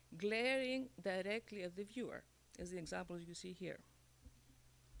 glaring directly at the viewer, as the examples you see here.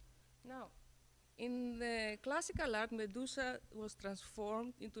 Now, in the classical art, Medusa was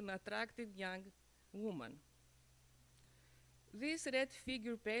transformed into an attractive young woman. This red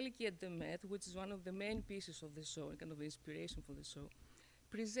figure, Peliki at the Met, which is one of the main pieces of the show, and kind of the inspiration for the show,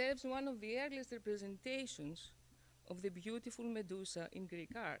 preserves one of the earliest representations of the beautiful Medusa in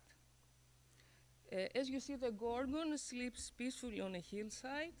Greek art. As you see, the Gorgon sleeps peacefully on a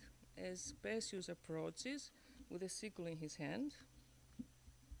hillside as Perseus approaches with a sickle in his hand,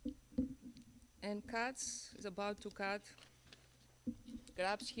 and is about to cut,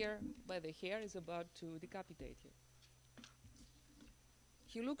 grabs her by the hair, is about to decapitate her.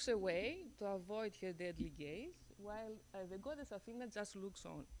 He looks away to avoid her deadly gaze, while the goddess Athena just looks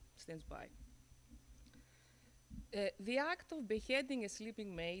on, stands by. The act of beheading a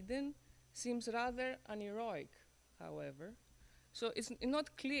sleeping maiden seems rather unheroic, however, so it's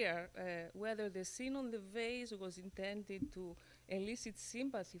not clear whether the scene on the vase was intended to elicit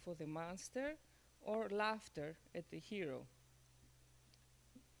sympathy for the monster or laughter at the hero.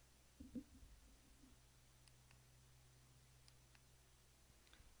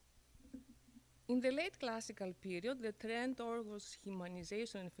 In the late classical period, the trend towards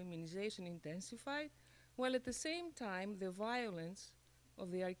humanization and feminization intensified, while at the same time the violence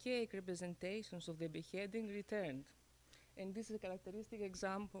of the archaic representations of the beheading returned. And this is a characteristic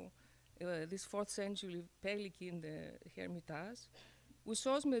example, this 4th century Peliki in the Hermitage, which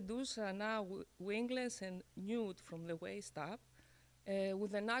shows Medusa now wingless and nude from the waist up,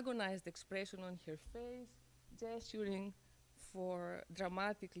 with an agonized expression on her face, gesturing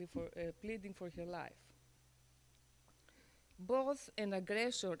dramatically pleading for her life. Both an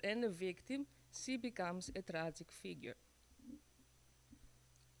aggressor and a victim, she becomes a tragic figure.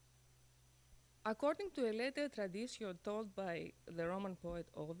 According to a later tradition told by the Roman poet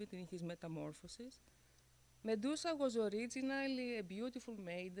Ovid in his Metamorphoses, Medusa was originally a beautiful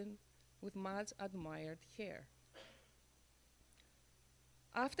maiden with much admired hair.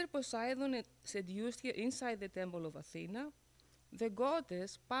 After Poseidon seduced her inside the temple of Athena, the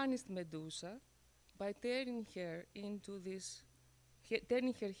goddess punished Medusa by turning her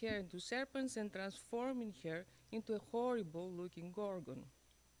hair into serpents and transforming her into a horrible-looking gorgon.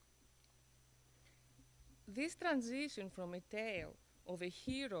 This transition from a tale of a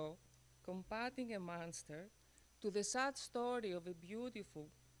hero combating a monster to the sad story of a beautiful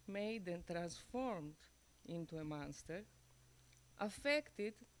maiden transformed into a monster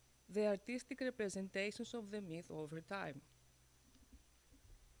affected the artistic representations of the myth over time.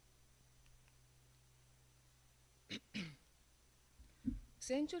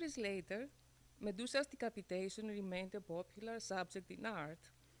 Centuries later, Medusa's decapitation remained a popular subject in art,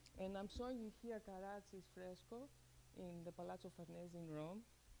 and I'm showing you here Carracci's fresco in the Palazzo Farnese in Rome,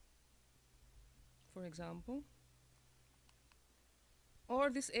 for example, or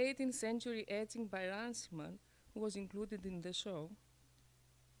this 18th century etching by Runciman, who was included in the show,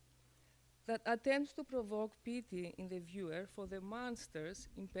 that attempts to provoke pity in the viewer for the monster's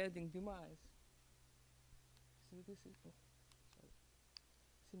impending demise. See, this is,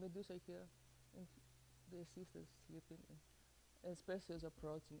 see Medusa here, and the sisters sleeping, and Perseus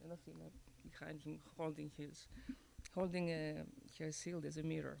approaching, and Athena behind him holding her shield as a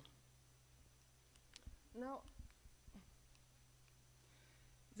mirror. Now,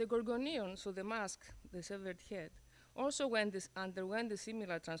 the Gorgonion, so the mask, the severed head, also underwent a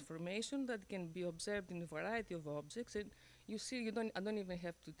similar transformation that can be observed in a variety of objects. And you see, I don't even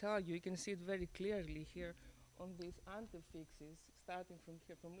have to tell you, you can see it very clearly here on these antefixes, starting from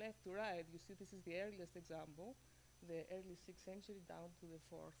here, from left to right. You see, this is the earliest example, the early 6th century down to the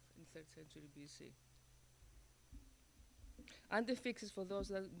 4th and 3rd century BC. Antefixes, for those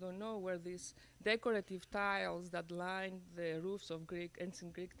that don't know, were these decorative tiles that lined the roofs of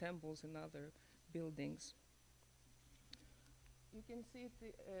ancient Greek temples and other buildings. You can see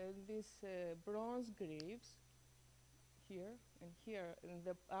these bronze greaves here and here in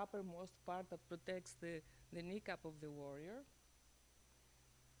the uppermost part that protects the kneecap of the warrior.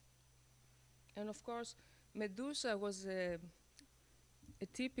 And of course, Medusa was a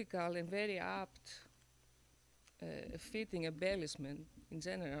typical and very apt fitting embellishment in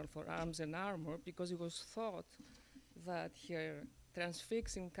general for arms and armor, because it was thought that her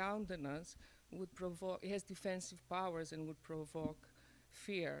transfixing countenance would has defensive powers and would provoke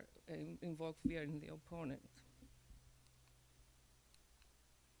fear, invoke fear in the opponent.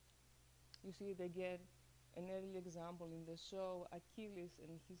 You see it again, an early example in the show, Achilles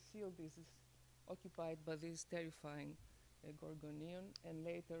and his shield is occupied by this terrifying Gorgonion, and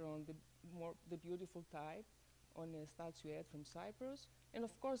later on the beautiful type on a statuette from Cyprus. And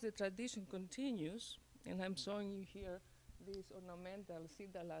of course, the tradition continues, and I'm showing you here this ornamental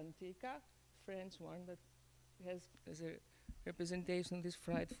Citala Antica, French one, that has as a representation of this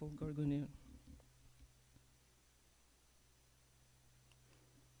frightful gorgonian.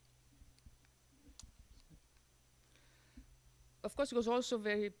 Of course, it was also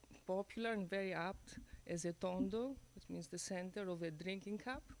very popular and very apt as a tondo, which means the center of a drinking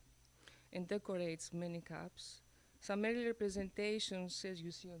cup, and decorates many cups. Some early representations, as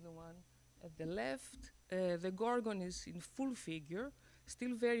you see on the one at the left, the Gorgon is in full figure,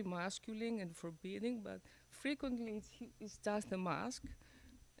 still very masculine and forbidding, but frequently it's just a mask.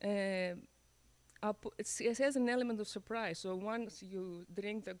 It has an element of surprise. So once you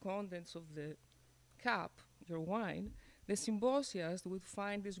drink the contents of the cup, your wine, the symposiast would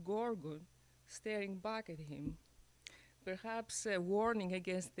find this Gorgon staring back at him, perhaps a warning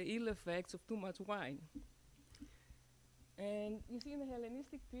against the ill effects of too much wine. And you see in the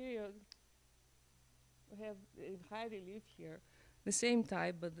Hellenistic period, we have in high relief here, the same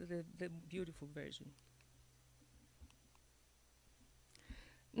type, but the beautiful version.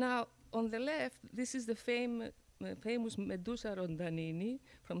 Now, on the left, this is the famous Medusa Rondanini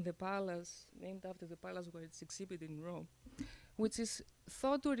from the palace, named after the palace where it's exhibited in Rome, which is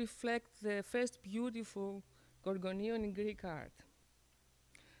thought to reflect the first beautiful Gorgonion in Greek art.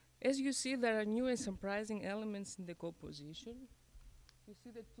 As you see, there are new and surprising elements in the composition. You see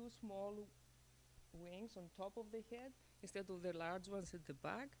the two small wings on top of the head instead of the large ones at the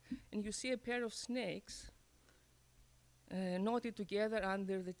back, and you see a pair of snakes knotted together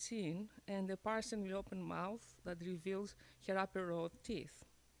under the chin, and a partially open mouth that reveals her upper row of teeth.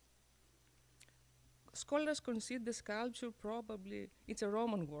 Scholars consider the sculpture probably, it's a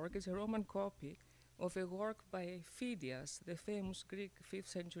Roman work, it's a Roman copy of a work by Phidias, the famous Greek 5th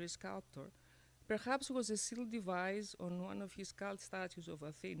century sculptor. Perhaps was a sealed device on one of his cult statues of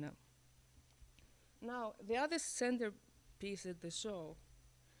Athena. Now, the other centerpiece at the show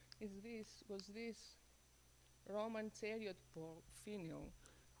was this Roman chariot pole finial,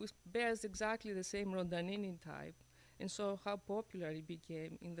 which bears exactly the same Rondanini type, and so how popular it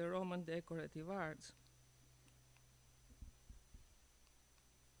became in the Roman decorative arts.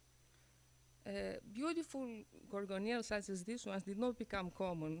 Beautiful gorgoniels such as these ones did not become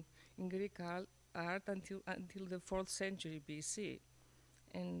common in Greek art until the 4th century BC.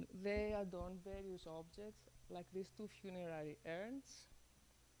 And they adorn various objects, like these two funerary urns.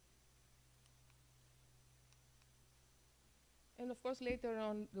 And of course, later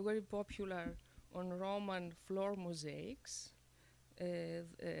on, the very popular on Roman floor mosaics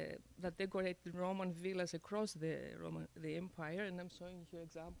that decorated Roman villas across the empire. And I'm showing you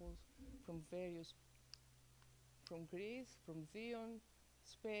examples from Greece, from Dion,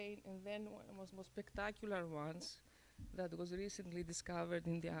 Spain, and then one of the most spectacular ones that was recently discovered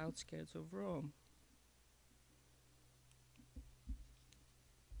in the outskirts of Rome.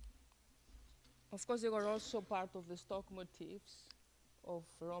 Of course, they were also part of the stock motifs of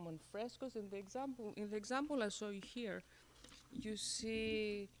Roman frescoes. And in the example I show you here, you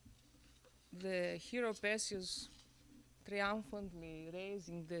see the hero Perseus triumphantly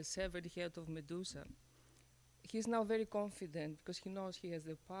raising the severed head of Medusa. He's now very confident because he knows he has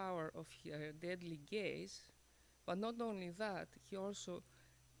the power of her deadly gaze. But not only that, he also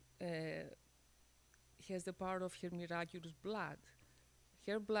has the power of her miraculous blood.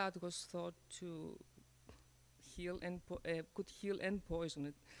 Her blood was thought to heal and could heal and poison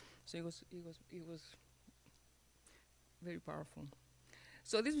it. So it was very powerful.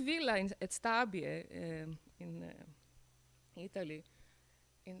 So this villa at Stabie in Italy,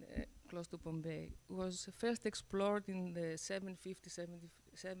 close to Pompeii, was first explored in the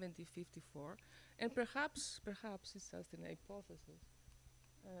 1754, and perhaps it's just an hypothesis.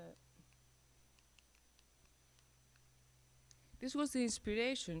 This was the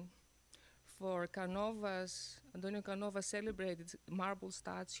inspiration for Antonio Canova's celebrated marble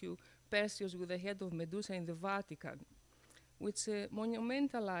statue, Perseus with the head of Medusa in the Vatican, which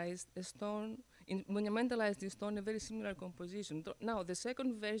monumentalized in stone a very similar composition. Now, the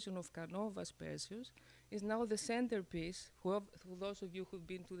second version of Canova's Perseus is now the centerpiece, for those of you who've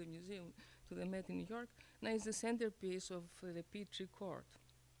been to the museum, to the Met in New York, now is the centerpiece of the Petri Court.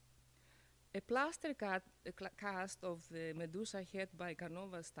 A plaster cast of the Medusa head by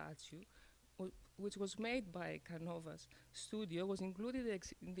Canova's statue, which was made by Canova's studio, was included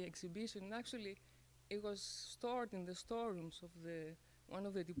in the exhibition. And actually, it was stored in the storerooms of one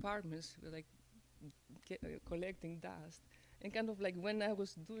of the departments, like collecting dust. And kind of like when I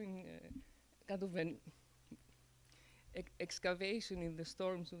was doing kind of an excavation in the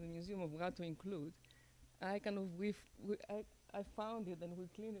storerooms of the museum of what to include, I kind of, I found it and we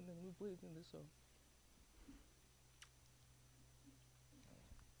cleaned it and we put it in the show.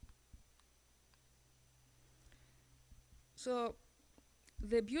 So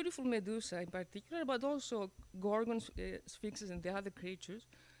the beautiful Medusa in particular, but also gorgons, sphinxes, and the other creatures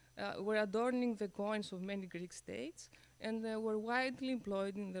were adorning the coins of many Greek states and were widely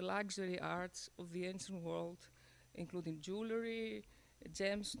employed in the luxury arts of the ancient world, including jewelry,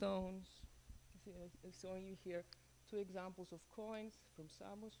 gemstones. I'm showing you here 2 examples of coins from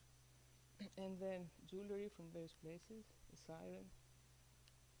Samos, and then jewelry from various places, a siren.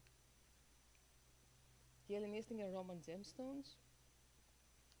 Hellenistic and Roman gemstones.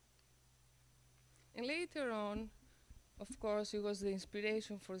 And later on, of course, it was the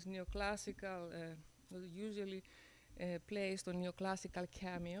inspiration for the neoclassical, usually placed on neoclassical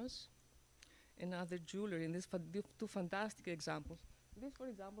cameos and other jewelry. And these 2 fantastic examples. This, for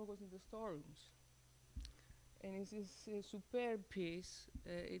example, was in the storerooms. And it's this superb piece.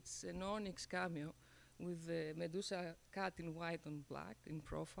 It's an onyx cameo with the Medusa cut in white on black in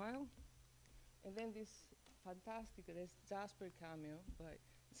profile. And then this fantastic Jasper cameo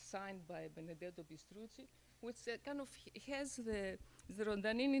signed by Benedetto Pistrucci, which kind of has the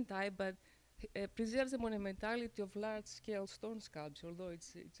Rondanini type, but preserves the monumentality of large-scale stone sculpture, although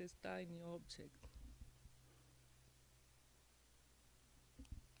it's a tiny object.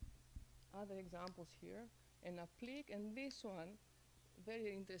 Other examples here, an applique, and this one,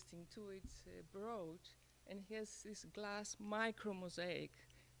 very interesting too, it's a brooch, and has this glass micro mosaic.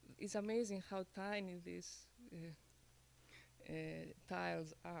 It's amazing how tiny these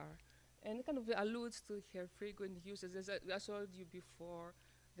tiles are. And it kind of alludes to her frequent uses. As I showed you before,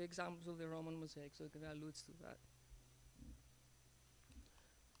 the examples of the Roman mosaic, so it kind of alludes to that.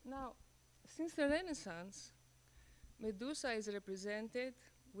 Now, since the Renaissance, Medusa is represented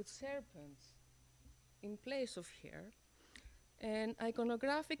with serpents in place of hair, an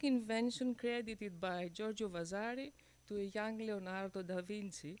iconographic invention credited by Giorgio Vasari to a young Leonardo da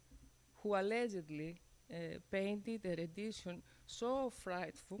Vinci, who allegedly painted a rendition so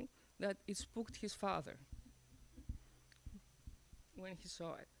frightful that it spooked his father when he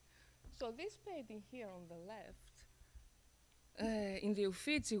saw it. So this painting here on the left, in the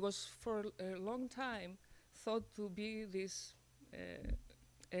Uffizi, was for a long time thought to be this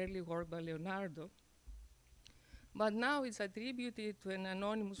early work by Leonardo, but now it's attributed to an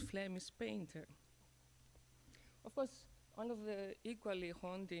anonymous Flemish painter. Of course, one of the equally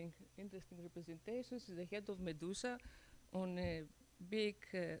haunting, interesting representations is the head of Medusa on a big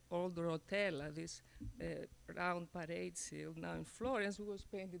old rotella, this round parade shield now in Florence, which was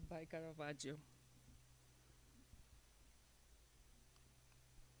painted by Caravaggio.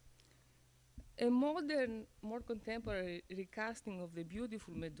 A modern, more contemporary recasting of the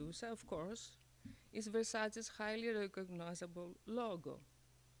beautiful Medusa, of course, is Versace's highly recognizable logo.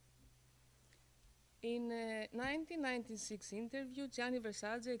 In a 1996 interview, Gianni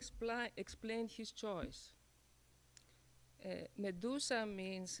Versace explained his choice. Medusa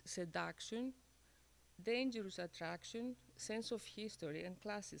means seduction, dangerous attraction, sense of history, and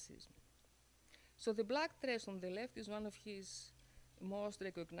classicism. So the black dress on the left is one of his most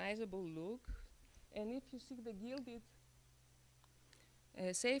recognizable look, and if you see the gilded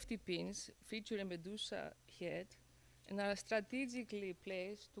safety pins feature a Medusa head and are strategically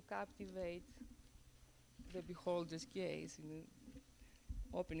placed to captivate the beholder's gaze in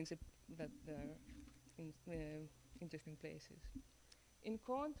openings that are in interesting places. In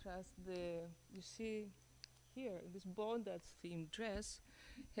contrast, you see here, this bondage-themed dress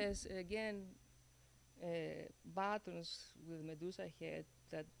has, again, buttons with Medusa head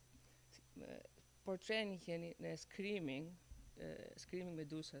that portraying her as screaming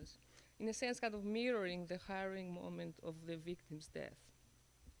Medusas, in a sense kind of mirroring the harrowing moment of the victim's death.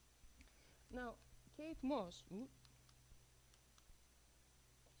 Now, Kate Moss,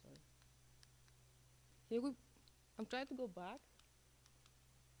 sorry. Here I'm trying to go back.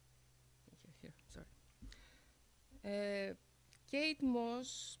 Here, sorry. Kate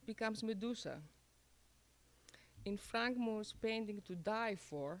Moss becomes Medusa in Frank Moore's painting To Die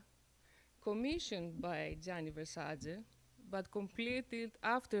For, commissioned by Gianni Versace, but completed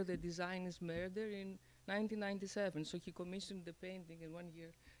after the designer's murder in 1997. So he commissioned the painting in 1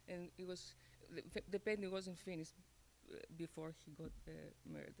 year, and it was the painting wasn't finished before he got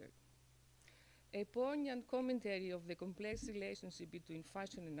murdered. A poignant commentary of the complex relationship between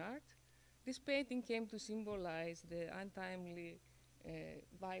fashion and art, this painting came to symbolize the untimely,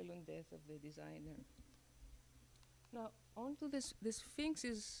 violent death of the designer. Now, on to the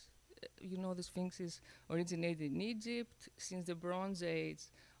Sphinxes. You know, the Sphinxes originated in Egypt. Since the Bronze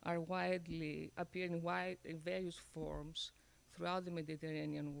Age, appear in various forms throughout the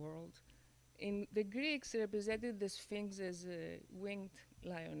Mediterranean world. In the Greeks represented the Sphinx as a winged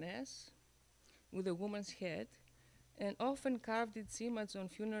lioness with a woman's head, and often carved its image on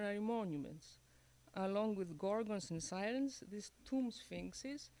funerary monuments. Along with gorgons and sirens, these tomb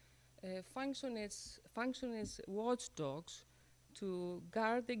sphinxes function as watchdogs to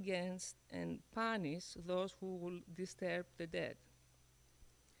guard against and punish those who will disturb the dead.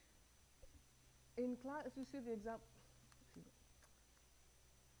 In class, you see the example.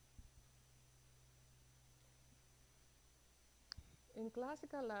 In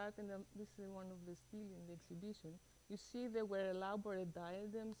classical art, and this is one of the still in the exhibition, you see there were elaborate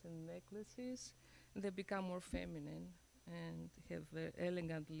diadems and necklaces. They become more feminine and have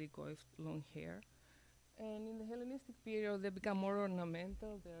elegantly coiffed long hair. And in the Hellenistic period, they become more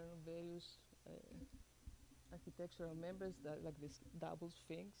ornamental. There are various architectural members, like this double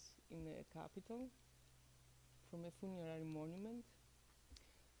sphinx in a capital from a funerary monument.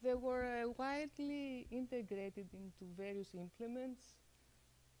 They were widely integrated into various implements,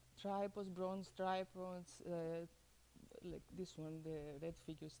 tripods, bronze tripods, like this one, the red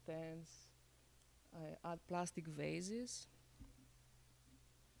figure stands, plastic vases.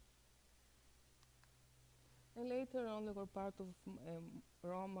 And later on, they were part of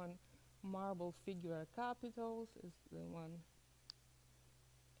Roman marble figural capitals, is the one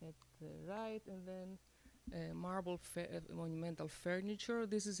at the right, and then marble monumental furniture.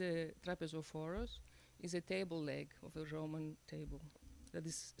 This is a trapezophoros, is a table leg of a Roman table that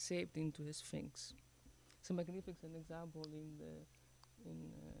is shaped into a sphinx. It's a magnificent example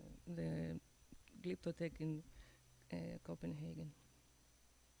in the Glyptothek in Copenhagen.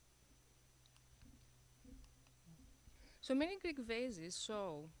 So many Greek vases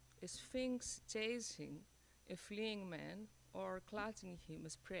show a sphinx chasing a fleeing man or clutching him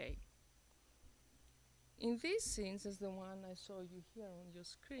as prey. In these scenes, as the one I saw you here on your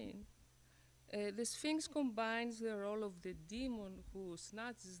screen, the Sphinx combines the role of the demon who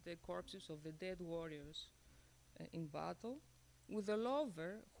snatches the corpses of the dead warriors in battle with the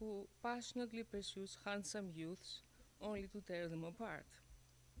lover who passionately pursues handsome youths only to tear them apart.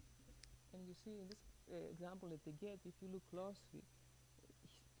 And you see in this example at the gate, if you look closely,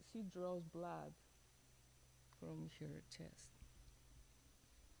 she draws blood from her chest.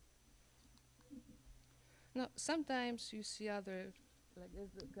 Now, sometimes you see other, like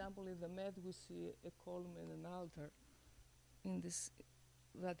as the example in the Med, we see a column and an altar in this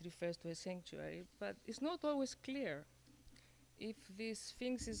that refers to a sanctuary, but it's not always clear if these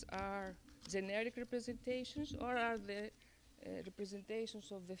sphinxes are generic representations or are the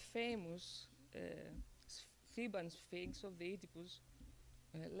representations of the famous Theban Sphinx of the Oedipus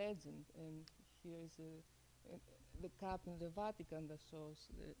legend. And here is the cup in the Vatican that shows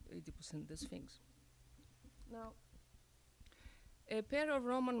the Oedipus and the Sphinx. Now, a pair of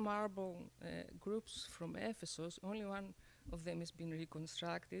Roman marble groups from Ephesus, only one of them has been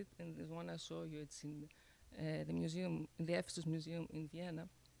reconstructed, and the one I saw you, it's in the museum, in the Ephesus Museum in Vienna,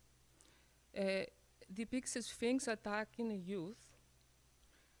 depicts a sphinx attacking a youth.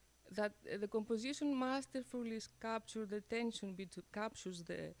 That the composition masterfully captures the tension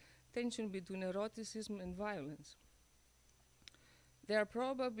between eroticism and violence. They are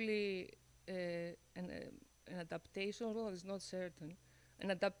probably an adaptation, although it's not certain,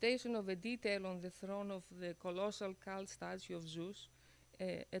 an adaptation of a detail on the throne of the colossal cult statue of Zeus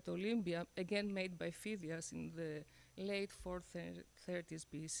at Olympia, again made by Phidias in the late 430s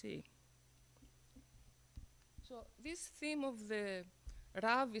BC. So this theme of the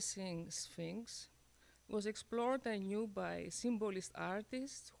ravishing sphinx was explored anew by symbolist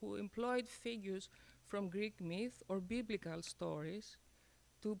artists who employed figures from Greek myth or biblical stories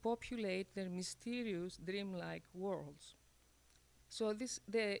to populate their mysterious, dreamlike worlds. So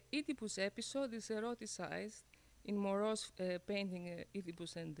the Oedipus episode is eroticized in Moreau's painting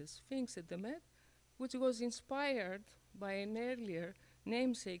Oedipus and the Sphinx at the Met, which was inspired by an earlier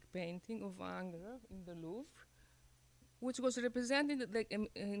namesake painting of Ingres in the Louvre, which was represented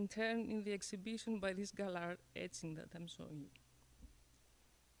in turn in the exhibition by this Gallard etching that I'm showing you.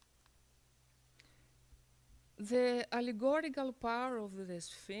 The allegorical power of the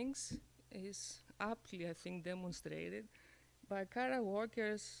Sphinx is aptly, I think, demonstrated by Kara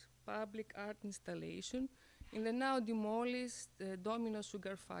Walker's public art installation in the now demolished Domino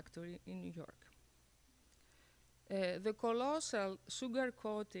Sugar Factory in New York. The colossal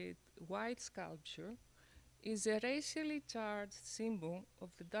sugar-coated white sculpture is a racially charged symbol of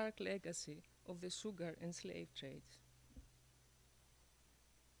the dark legacy of the sugar and slave trades.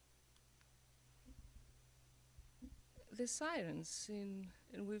 the sirens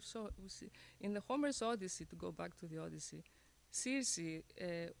and we see in the Homer's Odyssey, to go back to the Odyssey, Circe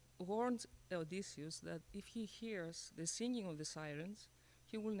warns Odysseus that if he hears the singing of the sirens,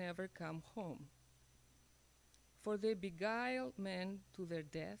 he will never come home. For they beguile men to their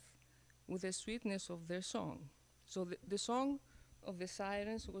death with the sweetness of their song. So the song of the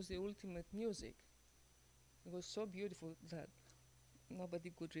sirens was the ultimate music. It was so beautiful that nobody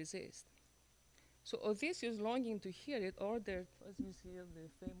could resist. So Odysseus, longing to hear it, ordered, as you see in the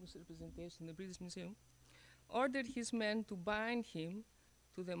famous representation in the British Museum, ordered his men to bind him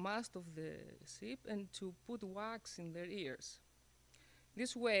to the mast of the ship and to put wax in their ears.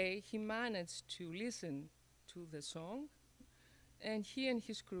 This way, he managed to listen to the song, and he and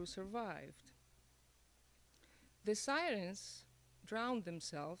his crew survived. The sirens drowned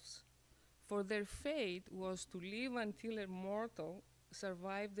themselves, for their fate was to live until a mortal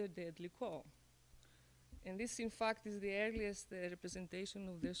survived their deadly call. And this, in fact, is the earliest representation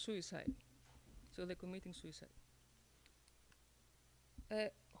of their suicide, so they're committing suicide.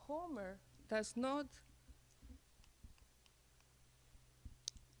 Homer does not,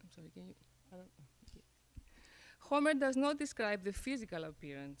 I'm sorry, can you, I don't, okay. Homer does not describe the physical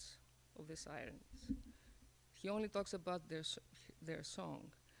appearance of the sirens. He only talks about their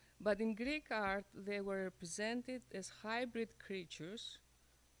song. But in Greek art, they were represented as hybrid creatures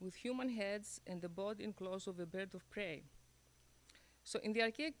with human heads and the body and claws of a bird of prey. So in the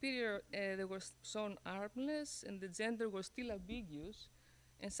archaic period, they were shown armless, and the gender was still ambiguous,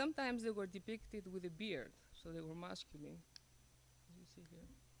 and sometimes they were depicted with a beard, so they were masculine, as you see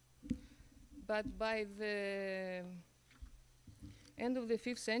here. But by the end of the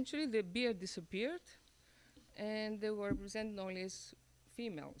 5th century, the beard disappeared, and they were presented only as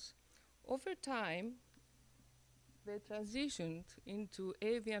females. Over time, they transitioned into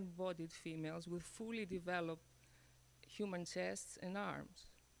avian-bodied females with fully developed human chests and arms.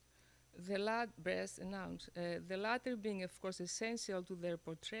 Breasts and arms. The latter being, of course, essential to their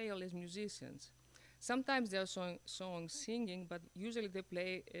portrayal as musicians. Sometimes they are singing, but usually they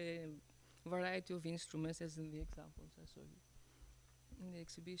play a variety of instruments, as in the examples I saw you in the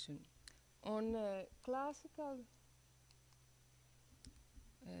exhibition. On classical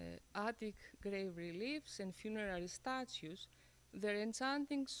Attic grave reliefs and funerary statues, their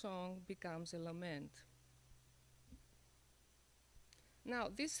enchanting song becomes a lament. Now,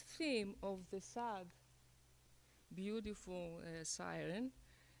 this theme of the sad, beautiful siren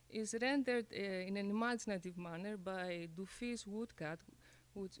is rendered in an imaginative manner by Dufy's woodcut,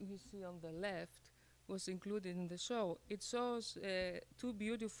 which you see on the left, was included in the show. It shows 2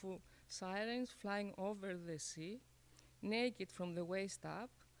 beautiful sirens flying over the sea, naked from the waist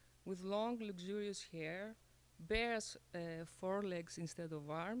up, with long, luxurious hair, bare forelegs instead of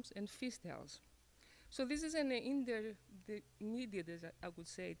arms, and fistels. So this is an intermediate, as I would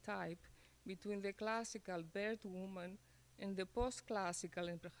say, type between the classical bird woman and the post-classical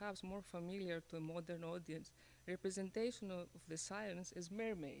and perhaps more familiar to a modern audience representation of the sirens as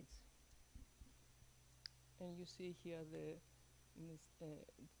mermaids. And you see here the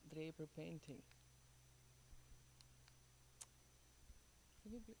Draper painting.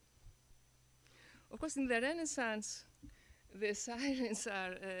 Of course, in the Renaissance, the sirens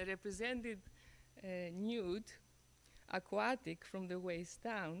are represented nude, aquatic from the waist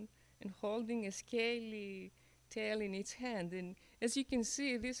down, and holding a scaly tail in its hand. And as you can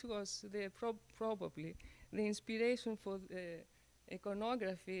see, this was probably the inspiration for the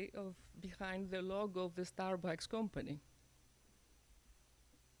iconography behind the logo of the Starbucks company.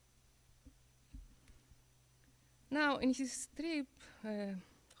 Now, in his trip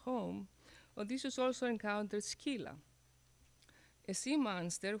home, Odysseus also encountered Scylla, a sea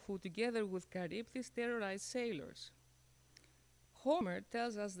monster who, together with Charybdis, terrorized sailors. Homer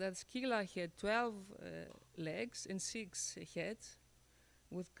tells us that Scylla had 12 legs and 6 heads,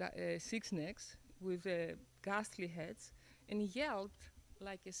 with 6 necks, with ghastly heads, and yelled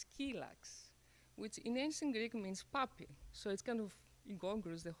like a skylax, which in ancient Greek means puppy. So it's kind of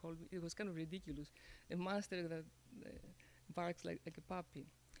incongruous, it was kind of ridiculous, a monster that barks like a puppy.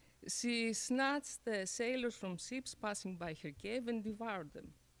 She snatched the sailors from ships passing by her cave and devoured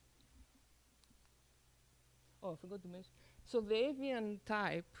them. Oh, I forgot to mention. So the avian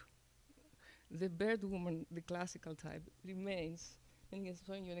type, the bird woman, the classical type, remains. And I'm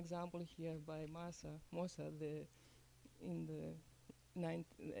showing you an example here by Mossa, in the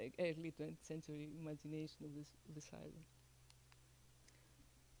early 20th century imagination of the siren.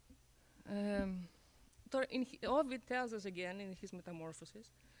 Ovid tells us again in his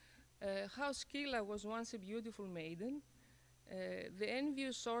Metamorphoses how Scylla was once a beautiful maiden. The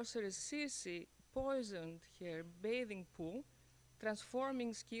envious sorceress Circe poisoned her bathing pool,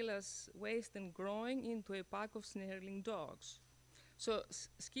 transforming Scylla's waste and growing into a pack of snarling dogs. So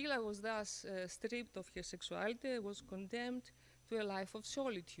Scylla was thus stripped of her sexuality and was condemned to a life of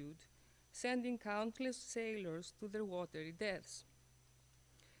solitude, sending countless sailors to their watery deaths.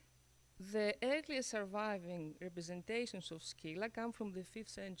 The earliest surviving representations of Scylla come from the 5th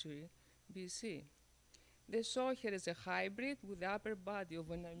century BC. They saw her as a hybrid with the upper body of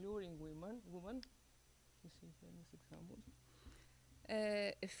an alluring woman. You see here in this example.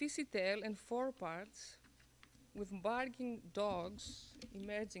 A fizzy tail and 4 parts with barking dogs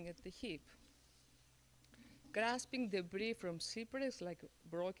emerging at the hip. Grasping debris from shipwrecks like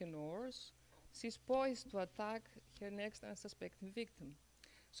broken oars, she's poised to attack her next unsuspecting victim.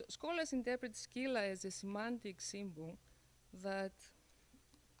 So scholars interpret Scylla as a semantic symbol that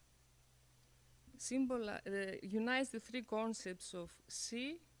unites the 3 concepts of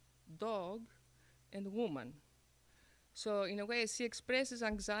sea, dog, and woman. So in a way, she expresses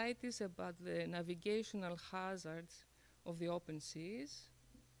anxieties about the navigational hazards of the open seas,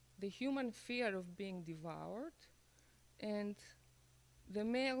 the human fear of being devoured, and the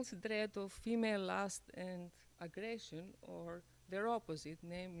male's dread of female lust and aggression, or their opposite,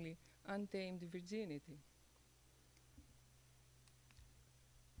 namely untamed virginity.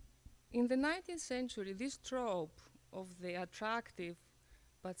 In the 19th century, this trope of the attractive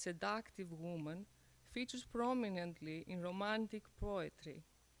but seductive woman features prominently in Romantic poetry,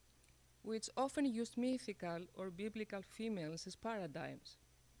 which often used mythical or biblical females as paradigms.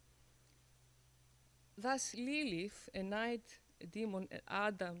 Thus, Lilith, a night demon,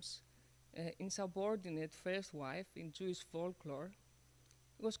 Adam's insubordinate first wife in Jewish folklore,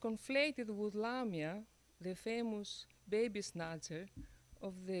 was conflated with Lamia, the famous baby snatcher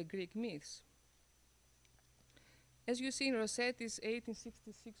of the Greek myths. As you see in Rossetti's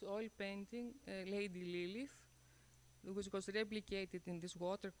 1866 oil painting, Lady Lilith, which was replicated in this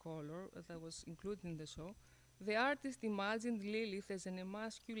watercolor that was included in the show, the artist imagined Lilith as an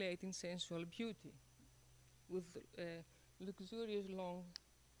emasculating sensual beauty with luxurious long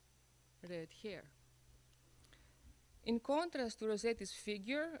red hair. In contrast to Rossetti's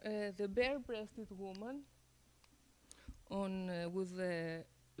figure, the bare-breasted woman with the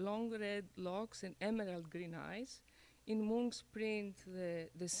long red locks and emerald green eyes in Munch's print,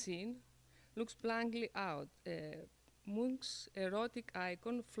 The Scene, looks blankly out. Munch's erotic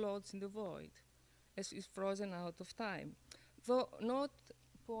icon floats in the void, as is frozen out of time. Though not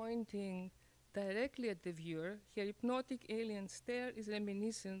pointing directly at the viewer, her hypnotic alien stare is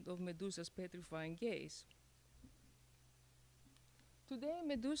reminiscent of Medusa's petrifying gaze. Today,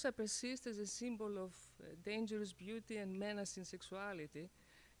 Medusa persists as a symbol of dangerous beauty and menacing sexuality.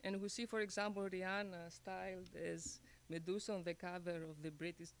 And we see, for example, Rihanna styled as Medusa on the cover of the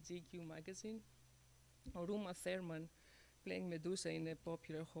British GQ magazine, or Uma Thurman playing Medusa in a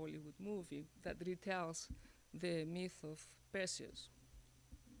popular Hollywood movie that retells the myth of Perseus.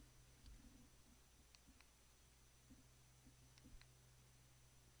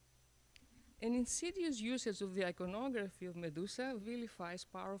 An insidious usage of the iconography of Medusa vilifies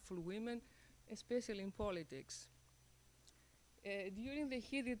powerful women, especially in politics. During the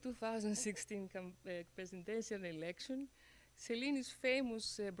heated 2016 presidential election, Cellini's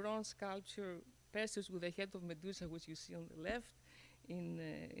famous bronze sculpture, Perseus with the head of Medusa, which you see on the left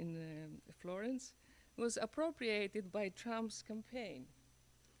in Florence, was appropriated by Trump's campaign.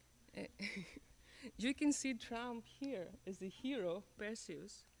 You can see Trump here as the hero,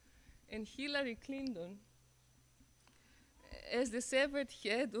 Perseus, and Hillary Clinton as the severed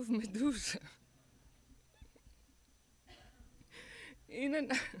head of Medusa.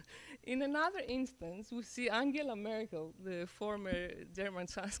 In another instance, we see Angela Merkel, the former German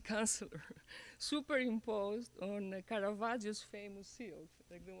chancellor, superimposed on Caravaggio's famous shield,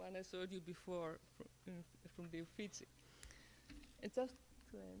 like the one I showed you before from the Uffizi. And just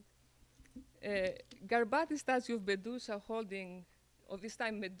to end, Garbati's statue of Medusa holding, or this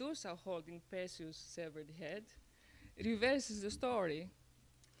time Medusa holding Perseus' severed head, reverses the story,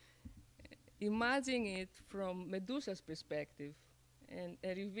 imagining it from Medusa's perspective and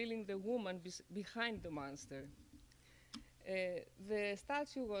revealing the woman behind the monster. The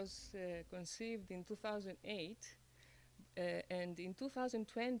statue was conceived in 2008, and in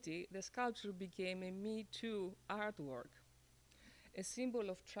 2020, the sculpture became a Me Too artwork, a symbol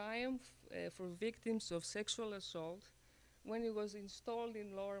of triumph for victims of sexual assault when it was installed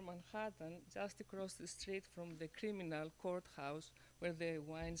in Lower Manhattan, just across the street from the criminal courthouse where the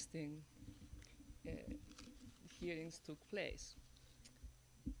Weinstein hearings took place.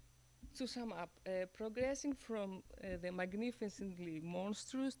 To sum up, progressing from the magnificently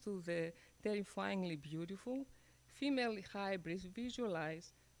monstrous to the terrifyingly beautiful, female hybrids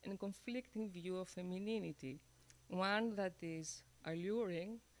visualize a conflicting view of femininity, one that is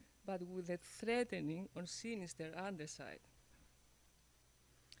alluring but with a threatening or sinister underside.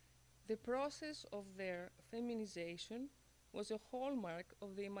 The process of their feminization was a hallmark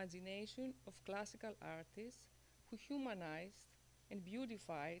of the imagination of classical artists who humanized and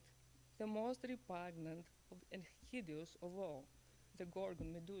beautified the most repugnant and hideous of all, the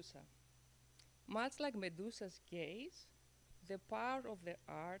Gorgon Medusa. Much like Medusa's gaze, the power of their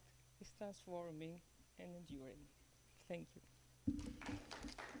art is transforming and enduring. Thank you.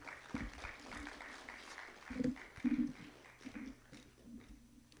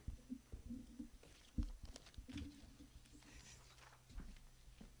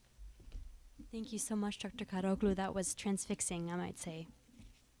 Thank you so much, Dr. Karoglu. That was transfixing, I might say.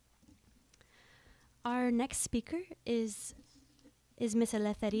 Our next speaker is Miss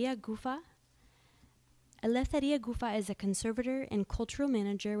Eleftheria Gufa. Eleftheria Gufa is a conservator and cultural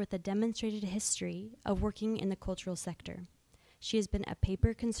manager with a demonstrated history of working in the cultural sector. She has been a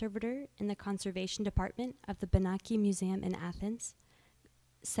paper conservator in the conservation department of the Benaki Museum in Athens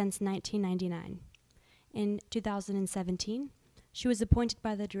since 1999. In 2017, she was appointed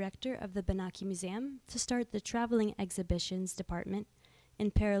by the director of the Benaki Museum to start the traveling exhibitions department in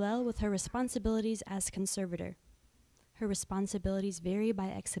parallel with her responsibilities as conservator. Her responsibilities vary by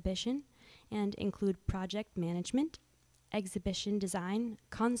exhibition and include project management, exhibition design,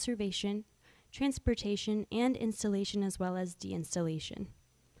 conservation, transportation, and installation, as well as deinstallation.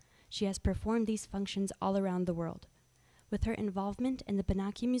 She has performed these functions all around the world. With her involvement in the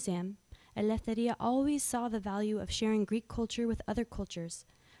Benaki Museum, Eleftheria always saw the value of sharing Greek culture with other cultures,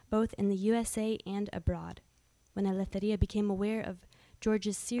 both in the USA and abroad. When Eleftheria became aware of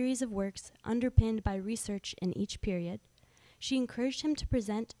George's series of works underpinned by research in each period, she encouraged him to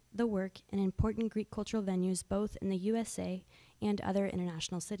present the work in important Greek cultural venues both in the USA and other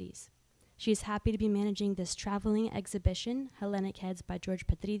international cities. She is happy to be managing this traveling exhibition, Hellenic Heads by George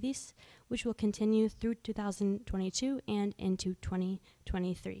Petridis, which will continue through 2022 and into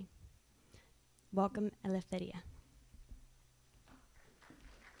 2023. Welcome, Eleftheria.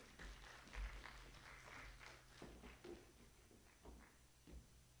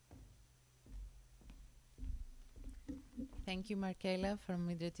 Thank you, Markela, for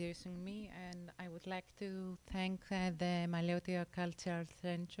introducing me, and I would like to thank the Maleotia Cultural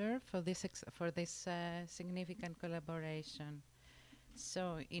Center for this significant collaboration.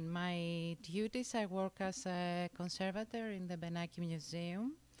 So, in my duties, I work as a conservator in the Benaki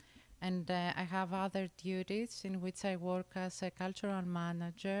Museum, and I have other duties in which I work as a cultural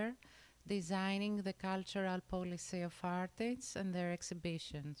manager, designing the cultural policy of artists and their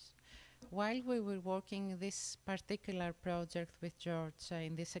exhibitions. While we were working this particular project with George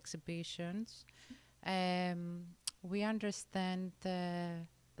in these exhibitions, we understand the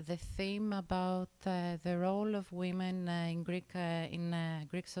theme about the role of women in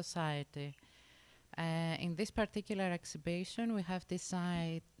Greek society. In this particular exhibition, we have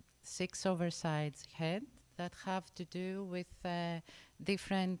designed 6 oversized heads that have to do with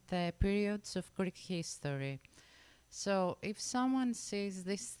different periods of Greek history. So if someone sees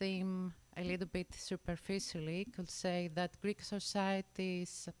this theme a little bit superficially, could say that Greek society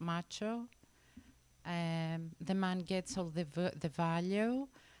is macho, the man gets all the value,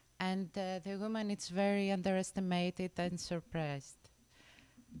 and the woman is very underestimated and suppressed.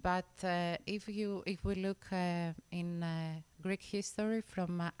 But if we look in Greek history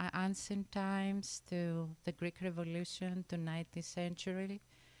from ancient times to the Greek Revolution to 19th century,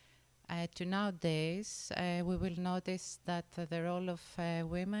 to nowadays, we will notice that the role of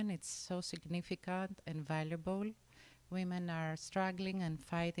women is so significant and valuable. Women are struggling and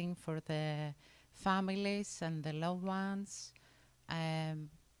fighting for the families and the loved ones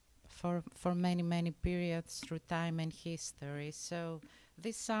for many, many periods through time and history. So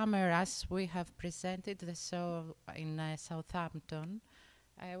this summer, as we have presented the show in Southampton,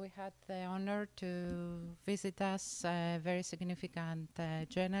 we had the honor to visit us a very significant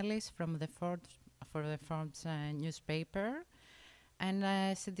journalist from the Forbes newspaper,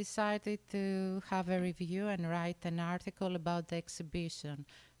 and she decided to have a review and write an article about the exhibition.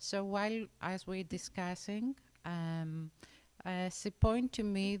 So as we're discussing, she pointed to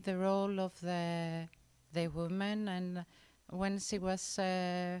me the role of the woman, and when she was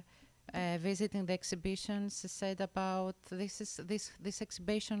visiting the exhibition, she said about this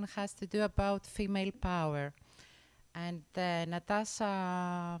exhibition has to do about female power. And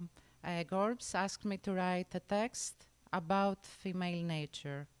Natasha Gorbs asked me to write a text about female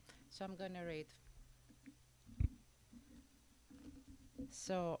nature. So I'm going to read.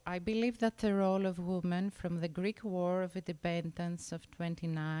 So I believe that the role of women from the Greek War of Independence of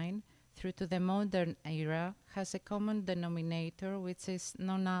 29 through to the modern era has a common denominator, which is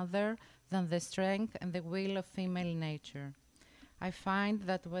none other than the strength and the will of female nature. I find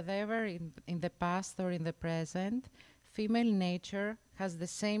that whether in the past or in the present, female nature has the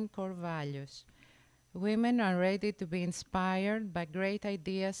same core values. Women are ready to be inspired by great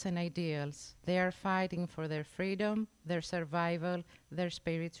ideas and ideals. They are fighting for their freedom, their survival, their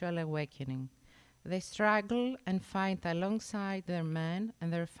spiritual awakening. They struggle and fight alongside their men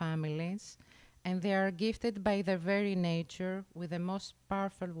and their families, and they are gifted by their very nature with the most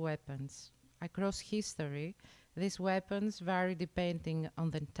powerful weapons. Across history, these weapons vary depending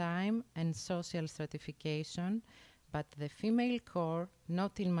on the time and social stratification, but the female core,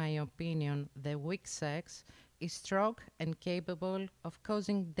 not in my opinion the weak sex, is strong and capable of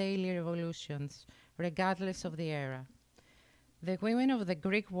causing daily revolutions, regardless of the era. The women of the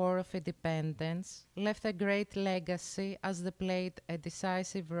Greek War of Independence left a great legacy as they played a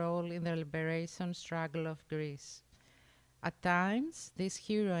decisive role in the liberation struggle of Greece. At times, these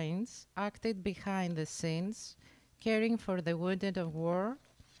heroines acted behind the scenes, caring for the wounded of war,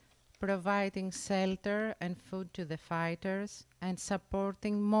 providing shelter and food to the fighters, and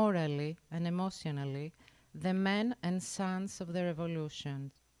supporting morally and emotionally the men and sons of the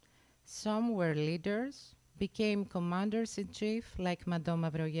revolution. Some were leaders, became commanders-in-chief like Madame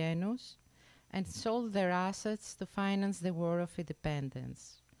Mavrogenous, and sold their assets to finance the War of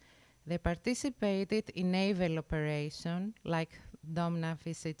Independence. They participated in naval operations like Domna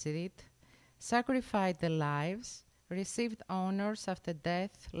Visegerit, sacrificed their lives, received honors after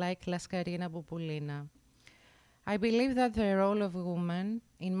death like Laskarina Bouboulina. I believe that the role of women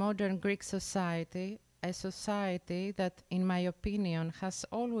in modern Greek society, a society that, in my opinion, has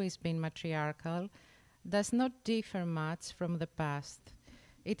always been matriarchal, does not differ much from the past.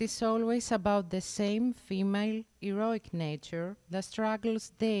 It is always about the same female heroic nature that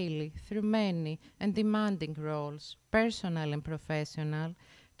struggles daily through many and demanding roles, personal and professional,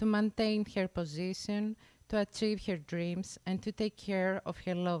 to maintain her position, to achieve her dreams, and to take care of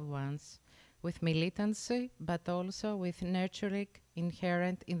her loved ones, with militancy, but also with nurturing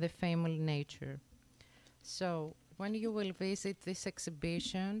inherent in the female nature. So, when you will visit these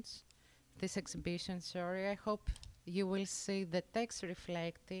exhibitions, I hope you will see the text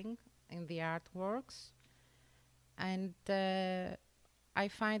reflecting in the artworks, and I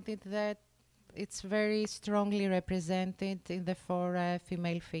find it that it's very strongly represented in the four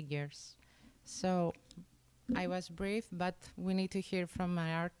female figures. So I was brief, but we need to hear from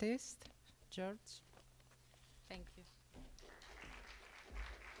my artist, George. Thank you.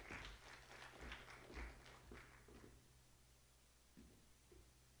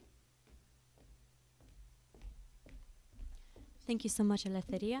 Thank you so much,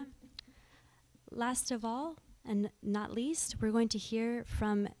 Eleftheria. Last of all, and not least, we're going to hear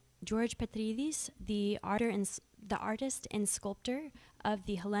from George Petridis, the artist and sculptor of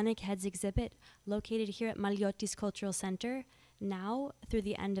the Hellenic Heads exhibit located here at Maliotis Cultural Center, now through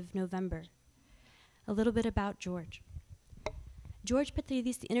the end of November. A little bit about George. George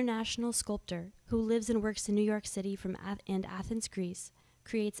Petridis, the international sculptor who lives and works in New York City and Athens, Greece,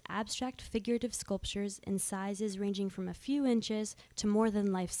 creates abstract figurative sculptures in sizes ranging from a few inches to more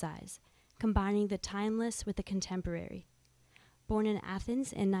than life size, combining the timeless with the contemporary. Born in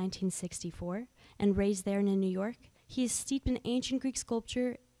Athens in 1964 and raised there in New York, he is steeped in ancient Greek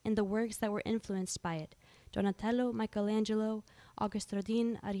sculpture and the works that were influenced by it: Donatello, Michelangelo, Auguste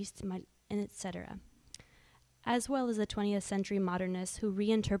Rodin, and etc., as well as the 20th century modernists who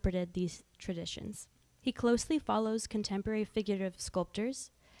reinterpreted these traditions. He closely follows contemporary figurative sculptors,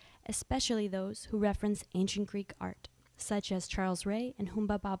 especially those who reference ancient Greek art, such as Charles Ray and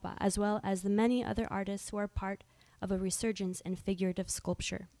Humbaba, as well as the many other artists who are part of a resurgence in figurative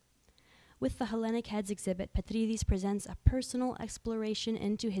sculpture. With the Hellenic Heads exhibit, Petridis presents a personal exploration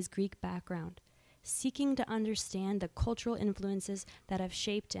into his Greek background, seeking to understand the cultural influences that have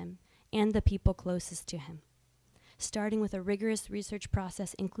shaped him and the people closest to him. Starting with a rigorous research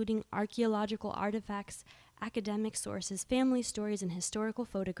process including archaeological artifacts, academic sources, family stories, and historical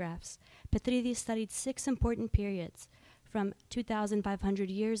photographs, Petridis studied 6 important periods from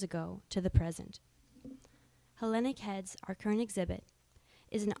 2,500 years ago to the present. Hellenic Heads, our current exhibit,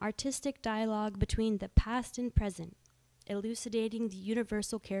 is an artistic dialogue between the past and present, elucidating the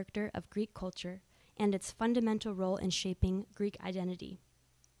universal character of Greek culture and its fundamental role in shaping Greek identity.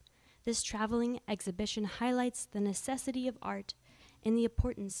 This traveling exhibition highlights the necessity of art and the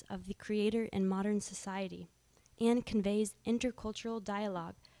importance of the creator in modern society, and conveys intercultural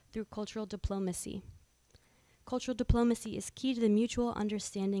dialogue through cultural diplomacy. Cultural diplomacy is key to the mutual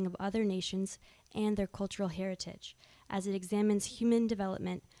understanding of other nations and their cultural heritage, as it examines human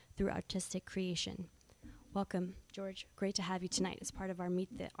development through artistic creation. Welcome, George. Great to have you tonight as part of our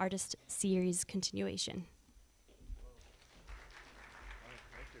Meet the Artist series continuation.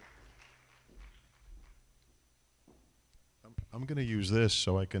 I'm going to use this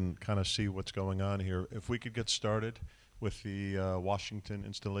so I can kind of see what's going on here. If we could get started with the Washington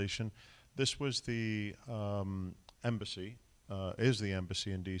installation. This was the embassy, is the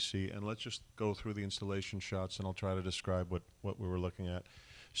embassy in DC, and let's just go through the installation shots and I'll try to describe what we were looking at.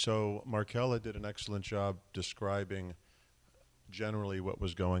 So Markella did an excellent job describing generally what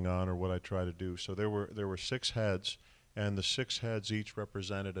was going on or what I try to do. So there were 6 heads, and the 6 heads each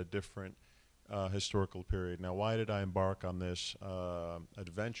represented a different historical period. Now, why did I embark on this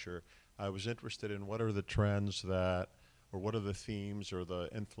adventure? I was interested in what are the trends that, or what are the themes or the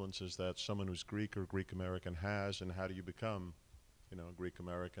influences that someone who's Greek or Greek American has, and how do you become, Greek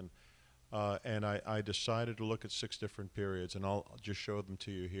American? And I decided to look at 6 different periods, and I'll just show them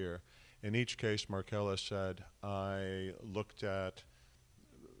to you here. In each case, Markella said, I looked at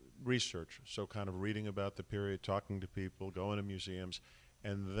research, so kind of reading about the period, talking to people, going to museums,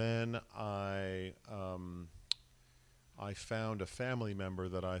 and then I found a family member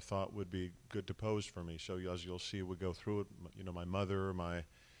that I thought would be good to pose for me. So as you'll see, we go through it, my mother, my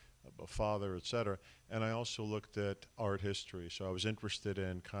father, etc. And I also looked at art history. So I was interested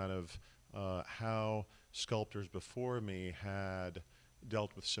in kind of how sculptors before me had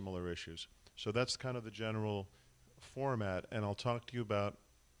dealt with similar issues. So that's kind of the general format, and I'll talk to you about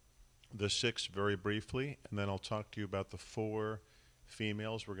the 6 very briefly, and then I'll talk to you about the 4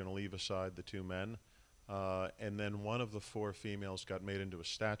 females. We're going to leave aside the 2 men. And then one of the 4 females got made into a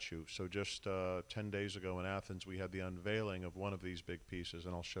statue. So just 10 days ago in Athens, we had the unveiling of one of these big pieces,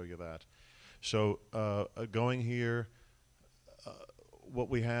 and I'll show you that. So going here, what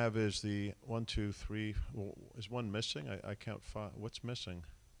we have is the 1, 2, 3. Well, is one missing? I count 5. What's missing?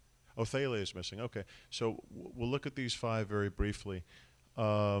 Oh, Thalia is missing. Okay. So we'll look at these 5 very briefly.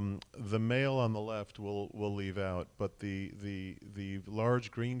 The male on the left we'll leave out, but the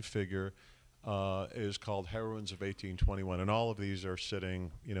large green figure is called Heroines of 1821, and all of these are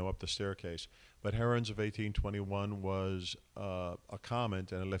sitting, up the staircase. But Heroines of 1821 was a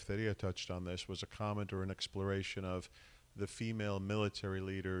comment, and Eleftheria touched on this, was a comment or an exploration of the female military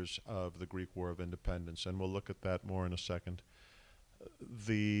leaders of the Greek War of Independence, and we'll look at that more in a second.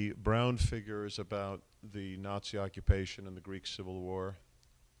 The brown figure is about the Nazi occupation and the Greek Civil War.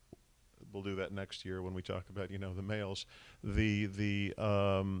 We'll do that next year when we talk about, the males. The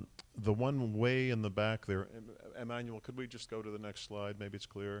one way in the back there, Emmanuel, could we just go to the next slide? Maybe it's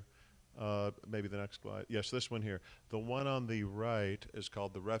clear. Maybe the next slide. Yes, this one here. The one on the right is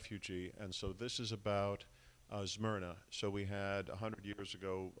called The Refugee, and so this is about Smyrna. So we had 100 years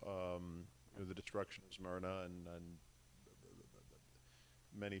ago the destruction of Smyrna, and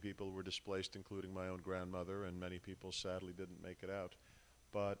many people were displaced, including my own grandmother, and many people sadly didn't make it out.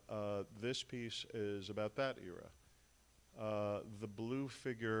 But this piece is about that era. The blue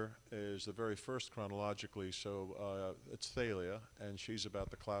figure is the very first chronologically, so it's Thalia, and she's about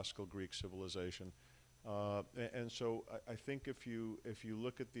the classical Greek civilization. And so I think if you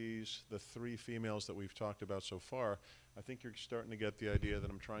look at these, the 3 females that we've talked about so far, I think you're starting to get the idea that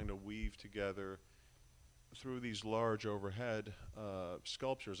I'm trying to weave together through these large overhead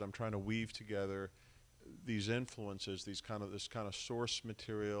sculptures. I'm trying to weave together these influences, this kind of source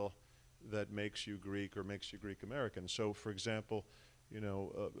material that makes you Greek or makes you Greek American. So, for example,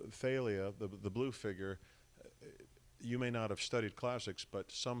 Thalia, the blue figure, you may not have studied classics,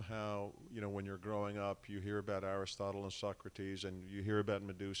 but somehow, when you're growing up, you hear about Aristotle and Socrates, and you hear about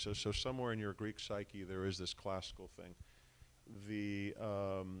Medusa. So somewhere in your Greek psyche, there is this classical thing.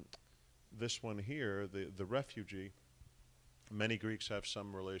 This one here, the refugee, many Greeks have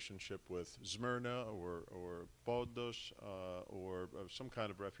some relationship with Smyrna or Podos or some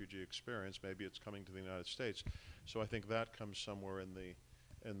kind of refugee experience. Maybe it's coming to the United States. So I think that comes somewhere in the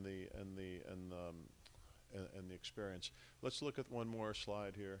experience. Let's look at one more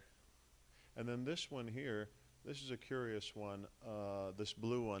slide here. And then this one here, this is a curious one, this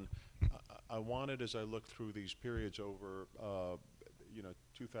blue one. I wanted, as I looked through these periods over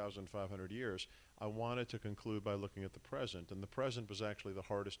 2,500 years, I wanted to conclude by looking at the present, and the present was actually the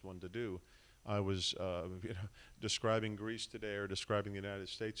hardest one to do. I was describing Greece today or describing the United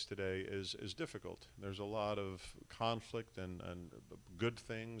States today is difficult. There's a lot of conflict and good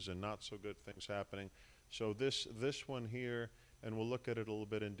things and not so good things happening. So this one here and we'll look at it a little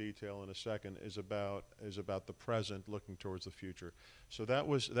bit in detail in a second, is about the present, looking towards the future. So that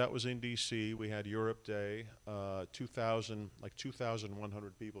was in D.C. We had Europe Day.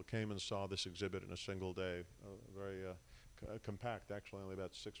 2,100 people came and saw this exhibit in a single day. Very compact, actually, only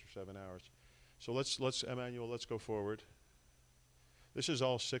about 6 or 7 hours. So let's Emmanuel, let's go forward. This is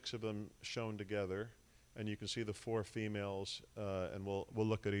all 6 of them shown together, and you can see the 4 females, and we'll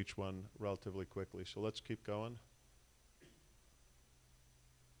look at each one relatively quickly. So let's keep going.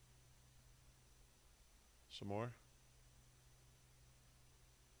 Some more.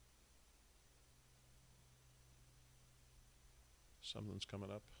 Something's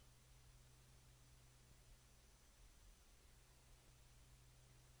coming up.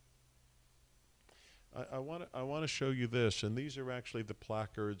 I want to show you this, and these are actually the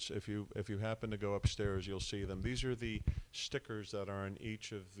placards. If you happen to go upstairs, you'll see them. These are the stickers that are on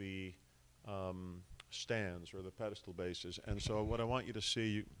each of the stands or the pedestal bases. And so what I want you to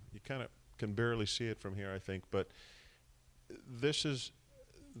see, you kind of can barely see it from here, I think, but this is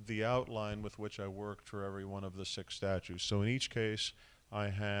the outline with which I worked for every one of the 6 statues. So in each case, I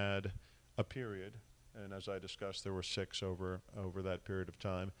had a period, and as I discussed, there were 6 over that period of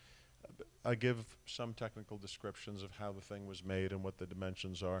time. I give some technical descriptions of how the thing was made and what the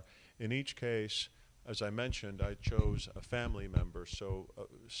dimensions are. In each case, as I mentioned, I chose a family member, so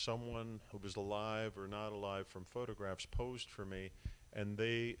someone who was alive or not alive from photographs posed for me, and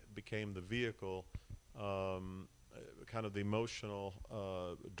they became the vehicle, kind of the emotional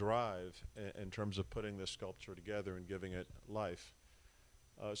drive in terms of putting this sculpture together and giving it life.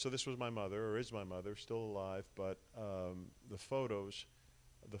 So this was my mother, or is my mother, still alive, but the photos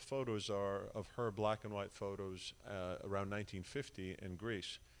are of her black and white photos around 1950 in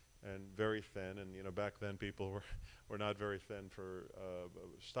Greece, and very thin. And back then people were not very thin for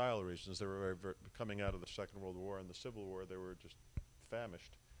style reasons. They were very coming out of the Second World War and the Civil War. They were just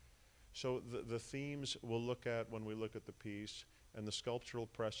famished. So the themes we'll look at when we look at the piece, and the sculptural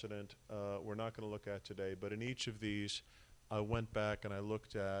precedent we're not going to look at today, but in each of these I went back and I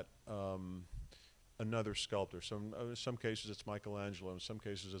looked at another sculptor. So in some cases it's Michelangelo, in some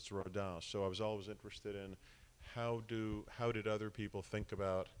cases it's Rodin. So I was always interested in how did other people think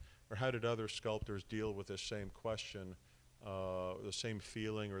about, or how did other sculptors deal with this same question, the same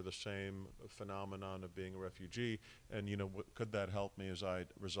feeling or the same phenomenon of being a refugee, and could that help me as I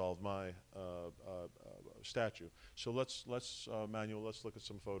resolve my statue? So let's Manuel, let's look at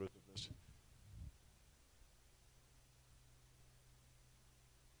some photos of this.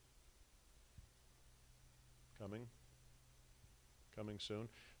 Coming soon.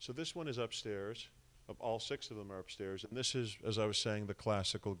 So this one is upstairs. All 6 of them are upstairs, and this is, as I was saying, the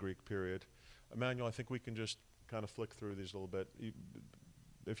classical Greek period. Emmanuel, I think we can just kind of flick through these a little bit.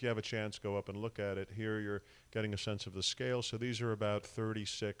 If you have a chance, go up and look at it. Here you're getting a sense of the scale. So these are about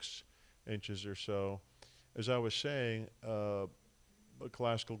 36 inches or so. As I was saying, a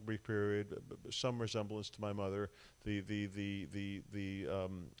classical Greek period, some resemblance to my mother. The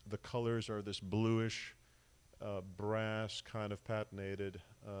colors are this bluish, brass kind of patinated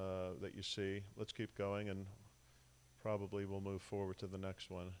that you see. Let's keep going, and probably we'll move forward to the next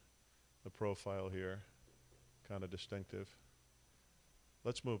one. The profile here, kind of distinctive.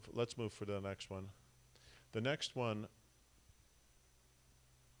 Let's move for the next one. The next one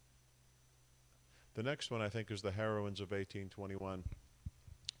I think is the heroines of 1821.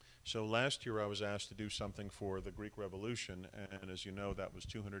 So last year I was asked to do something for the Greek Revolution, and as you know, that was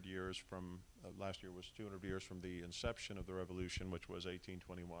 200 years from, last year was 200 years from the inception of the revolution, which was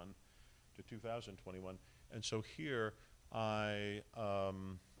 1821 to 2021. And so here I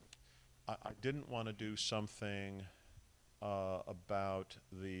didn't want to do something about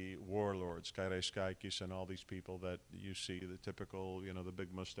the warlords, Karaiskakis and all these people that you see, the typical, the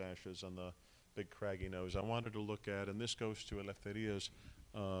big mustaches and the big craggy nose. I wanted to look at, and this goes to Eleftheria's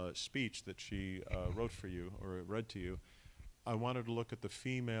speech that she wrote for you, or read to you. I wanted to look at the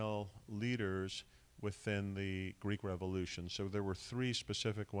female leaders within the Greek Revolution. So there were 3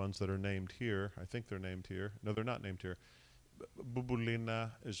 specific ones that are named here. I think they're named here. No, they're not named here.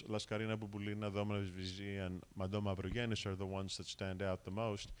 Bouboulina, Laskarina Bouboulina, Doma Vizhi, and Madame Mavrogenis are the ones that stand out the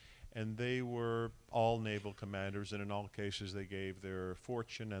most. And they were all naval commanders, and in all cases they gave their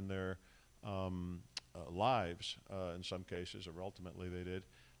fortune and their lives, in some cases, or ultimately they did,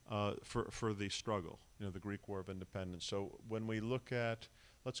 for the struggle, the Greek War of Independence. So when we look at,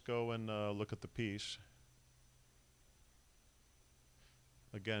 let's go and look at the piece.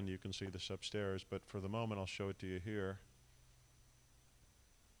 Again, you can see this upstairs, but for the moment I'll show it to you here.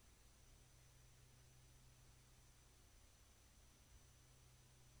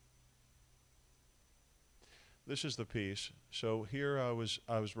 this is the piece. So here I was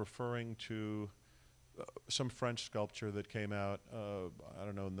referring to some French sculpture that came out, I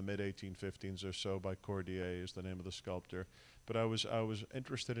don't know, in the mid-1850s or so by Cordier is the name of the sculptor. But I was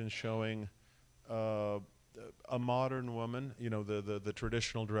interested in showing a modern woman. You know, the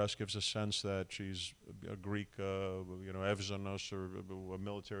traditional dress gives a sense that she's a Greek, you know, Evzonos, or a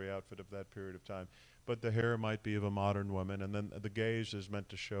military outfit of that period of time. But the hair might be of a modern woman, and then the gaze is meant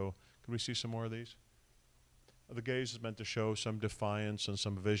to show. Could we see some more of these? The gaze is meant to show some defiance and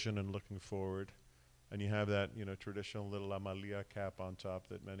some vision and looking forward. And you have that, you know, traditional little Amalia cap on top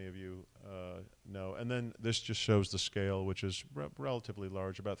that many of you know. And then this just shows the scale, which is relatively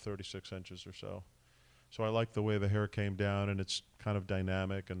large, about 36 inches or so. So I like the way the hair came down, and it's kind of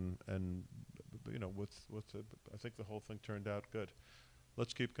dynamic, and you know, I think the whole thing turned out good.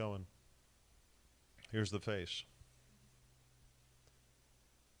 Let's keep going. Here's the face.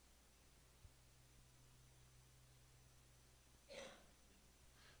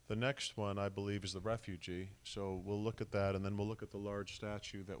 The next one, I believe, is the refugee. So we'll look at that, and then we'll look at the large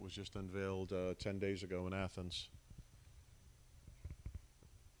statue that was just unveiled 10 days ago in Athens.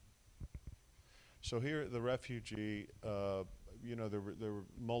 So here, the refugee, you know, there were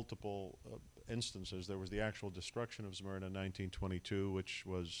multiple instances. There was the actual destruction of Smyrna in 1922, which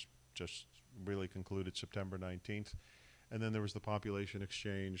was just really concluded September 19th. And then there was the population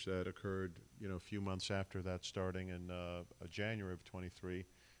exchange that occurred, you know, a few months after that, starting in January of 23.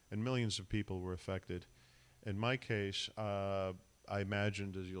 And millions of people were affected. In my case, I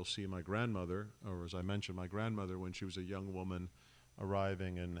imagined, as you'll see, my grandmother, or as I mentioned, my grandmother when she was a young woman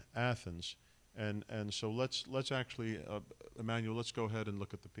arriving in Athens. And so let's actually, Emmanuel, let's go ahead and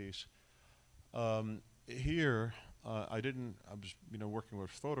look at the piece. Here, I was, you know, working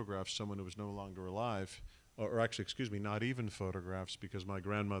with photographs, someone who was no longer alive, or actually, excuse me, not even photographs, because my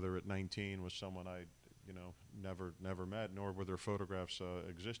grandmother at 19 was someone I, you know, never met, nor were there photographs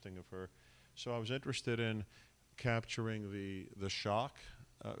existing of her. So I was interested in capturing the shock.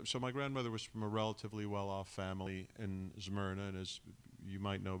 So my grandmother was from a relatively well-off family in Smyrna, and as you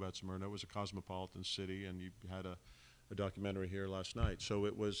might know about Smyrna, it was a cosmopolitan city, and you had a documentary here last night. So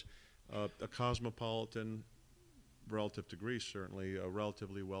it was a cosmopolitan, relative to Greece certainly, a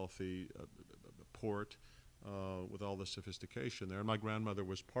relatively wealthy port, with all the sophistication there. And my grandmother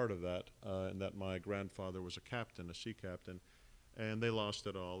was part of that, and that my grandfather was a captain, a sea captain, and they lost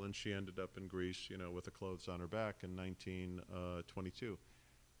it all, and she ended up in Greece, you know, with the clothes on her back in 1922.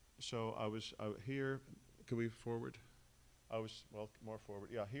 So I was here, could we forward? Well, more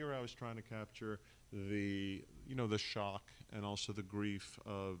forward. Yeah, here I was trying to capture the, you know, the shock and also the grief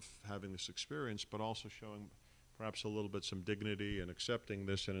of having this experience, but also showing perhaps a little bit some dignity and accepting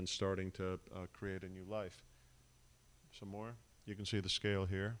this and in starting to create a new life. Some more. You can see the scale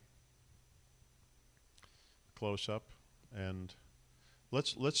here. Close up. And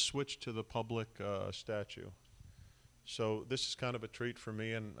let's switch to the public statue. So this is kind of a treat for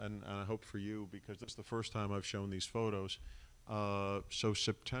me and I hope for you, because this is the first time I've shown these photos. So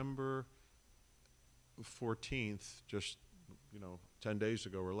September 14th, just, you know, 10 days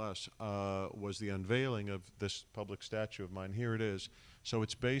ago or less, was the unveiling of this public statue of mine. Here it is. So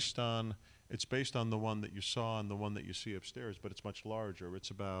it's based on the one that you saw and the one that you see upstairs, but it's much larger. It's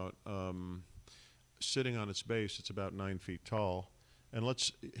about, sitting on its base, it's about 9 feet tall. And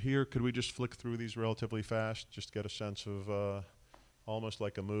could we just flick through these relatively fast, just get a sense of almost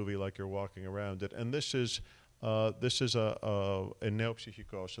like a movie, like you're walking around it. And this is a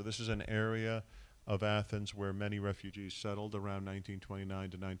Neopsychikos, so this is an area of Athens where many refugees settled around 1929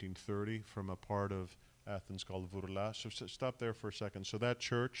 to 1930 from a part of Athens called Vourla. So stop there for a second. So that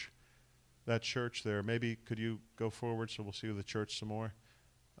church there, maybe could you go forward so we'll see the church some more?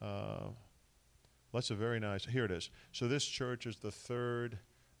 That's a very nice, here it is. So this church is the third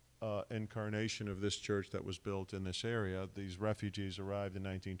incarnation of this church that was built in this area. These refugees arrived in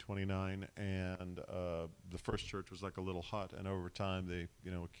 1929, and the first church was like a little hut, and over time they,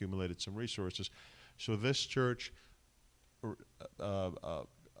 you know, accumulated some resources. So this church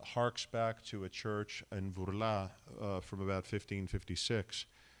harks back to a church in Vourla from about 1556.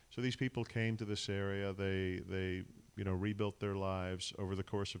 So these people came to this area, they you know, rebuilt their lives over the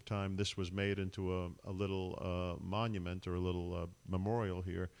course of time. This was made into a little monument or a little memorial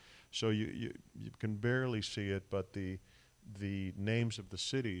here. So you can barely see it, but the names of the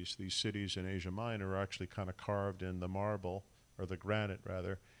cities, these cities in Asia Minor, are actually kind of carved in the marble, or the granite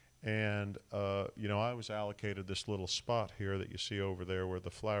rather. And you know, I was allocated this little spot here that you see over there where the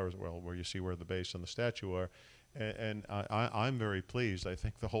flowers, well, where you see where the base and the statue are. And I'm very pleased. I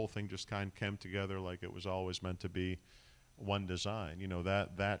think the whole thing just kind of came together like it was always meant to be one design. You know,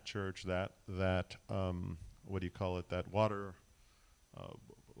 that church, that what do you call it, that water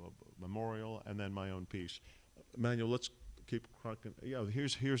memorial, and then my own piece. Manuel, let's keep cracking. Yeah,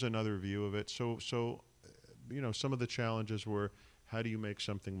 here's another view of it. So some of the challenges were, how do you make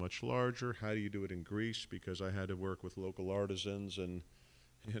something much larger? How do you do it in Greece? Because I had to work with local artisans, and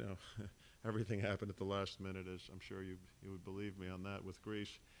everything happened at the last minute, as I'm sure you would believe me on that with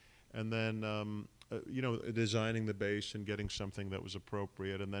Greece. And then designing the base and getting something that was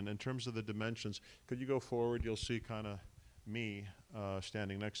appropriate. And then in terms of the dimensions, could you go forward? You'll see kind of me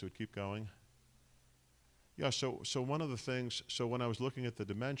standing next to it. Keep going. Yeah, so one of the things, so when I was looking at the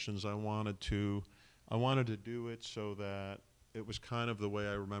dimensions, I wanted to do it so that it was kind of the way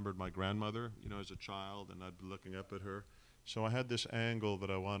I remembered my grandmother, as a child, and I'd be looking up at her. So I had this angle that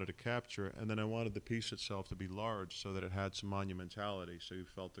I wanted to capture, and then I wanted the piece itself to be large so that it had some monumentality. So you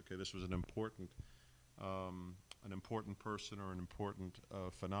felt, okay, this was an important person or an important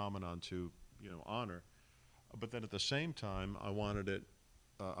phenomenon to honor. But then at the same time, I wanted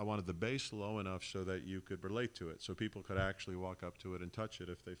the base low enough so that you could relate to it, so people could actually walk up to it and touch it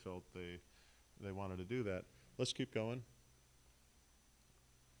if they felt they wanted to do that. Let's keep going.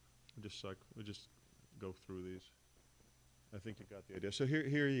 We'll just go through these. I think you got the idea. So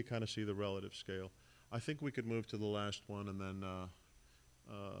here you kind of see the relative scale. I think we could move to the last one, and then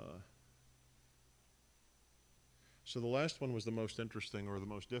so the last one was the most interesting or the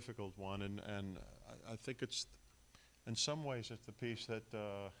most difficult one, and I think it's, in some ways, it's the piece that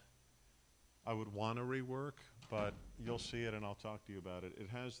I would want to rework, but you'll see it and I'll talk to you about it.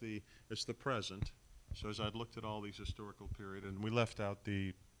 It's the present. So as I'd looked at all these historical period, and we left out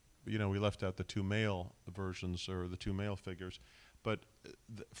the two male versions or the two male figures, but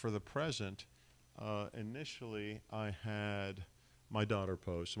for the present, initially I had my daughter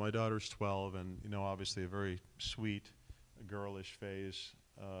pose. So my daughter's 12, and obviously a very sweet, girlish phase,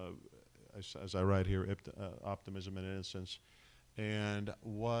 as I write here, optimism and innocence. And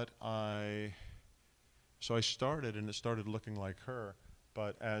so I started, and it started looking like her.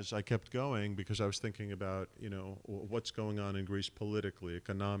 But as I kept going, because I was thinking about, what's going on in Greece politically,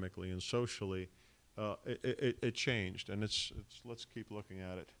 economically, and socially, it changed. And let's keep looking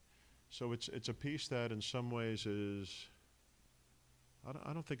at it. So it's a piece that in some ways is,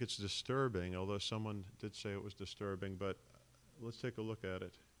 I don't think it's disturbing, although someone did say it was disturbing, but let's take a look at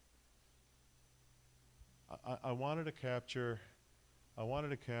it. I wanted to capture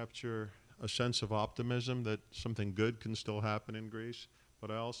a sense of optimism that something good can still happen in Greece, but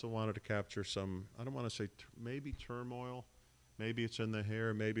I also wanted to capture some, I don't want to say maybe turmoil, maybe it's in the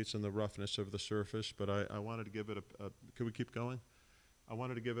hair, maybe it's in the roughness of the surface, but I wanted to give it can we keep going? I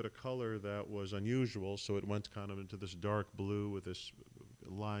wanted to give it a color that was unusual, so it went kind of into this dark blue with this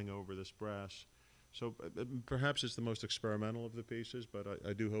lying over this brass. So perhaps it's the most experimental of the pieces, but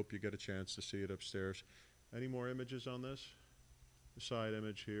I do hope you get a chance to see it upstairs. Any more images on this? Side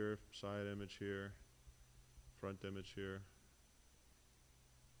image here, front image here.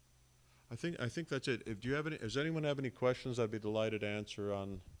 I think that's it. Does anyone have any questions? I'd be delighted to answer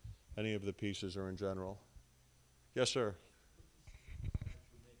on any of the pieces or in general. Yes, sir.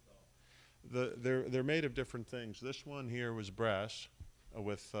 They're made of different things. This one here was brass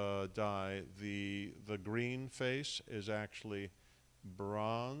with dye. The green face is actually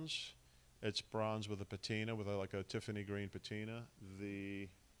bronze. It's bronze with a patina, with like a Tiffany green patina. The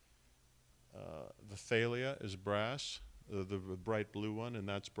thalia is brass, the bright blue one, and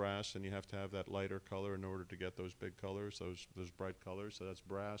that's brass, and you have to have that lighter color in order to get those big colors, those bright colors. So that's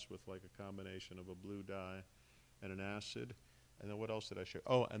brass with like a combination of a blue dye and an acid. And then what else did I show?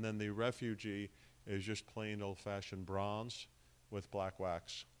 Oh, and then the refugee is just plain old-fashioned bronze with black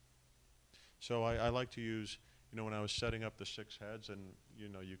wax. So I like to use, when I was setting up the 6 heads, and you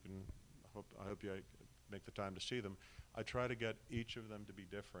can, I hope you make the time to see them, I try to get each of them to be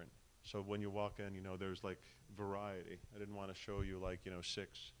different. So when you walk in, there's like variety. I didn't want to show you like,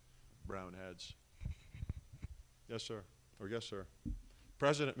 6 brown heads. Yes, sir. Or yes, sir.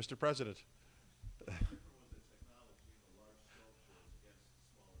 President, Mr. President.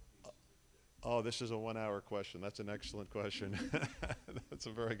 Oh, this is a 1-hour question. That's an excellent question. That's a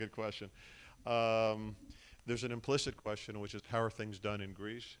very good question. There's an implicit question, which is how are things done in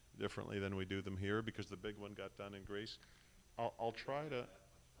Greece differently than we do them here, because the big one got done in Greece. I'll try to,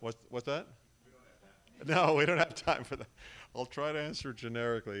 what's that? No, we don't have time for that. I'll try to answer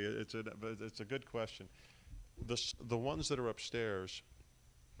generically. But it's a good question. The ones that are upstairs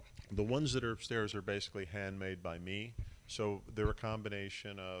are basically handmade by me. So they're a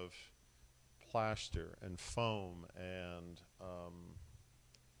combination of plaster and foam and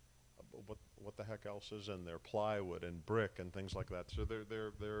what the heck else is in there? Plywood and brick and things like that. So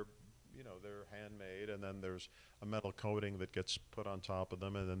they're they're handmade, and then there's a metal coating that gets put on top of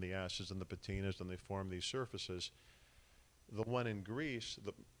them, and then the ashes and the patinas, and they form these surfaces. The one in Greece,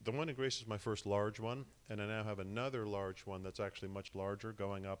 the one in Greece is my first large one, and I now have another large one that's actually much larger,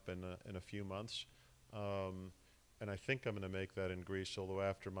 going up in a few months. And I think I'm going to make that in Greece, although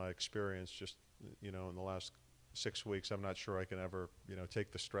after my experience just, in the last 6 weeks, I'm not sure I can ever,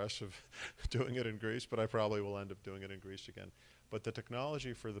 take the stress of doing it in Greece, but I probably will end up doing it in Greece again. But the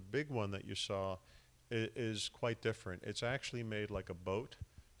technology for the big one that you saw is quite different. It's actually made like a boat.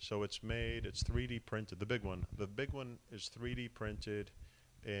 So it's 3D printed, the big one. The big one is 3D printed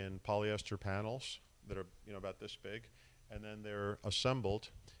in polyester panels that are, about this big, and then they're assembled,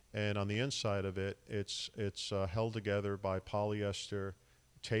 and on the inside of it, it's held together by polyester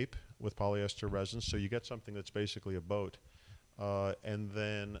tape with polyester resin, so you get something that's basically a boat. And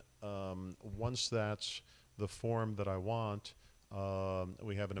then once that's the form that I want,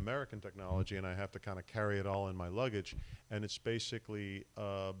 we have an American technology, and I have to kind of carry it all in my luggage, and it's basically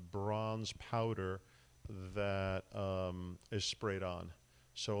bronze powder that is sprayed on.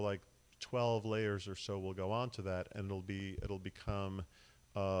 So like 12 layers or so will go onto that, and it'll become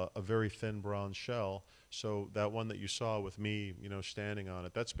a very thin bronze shell. So that one that you saw with me, standing on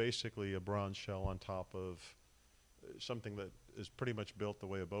it, that's basically a bronze shell on top of something that is pretty much built the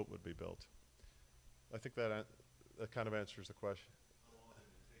way a boat would be built. I think that kind of answers the question. How long did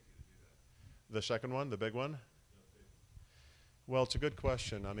it take you to do that? The second one, the big one? Well, it's a good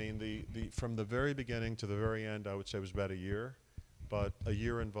question. I mean, from the very beginning to the very end, I would say it was about a year. But a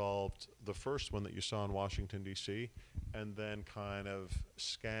year involved the first one that you saw in Washington, D.C., and then kind of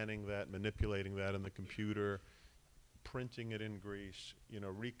scanning that, manipulating that in the computer, printing it in Greece,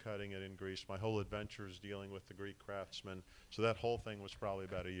 recutting it in Greece. My whole adventure is dealing with the Greek craftsmen. So that whole thing was probably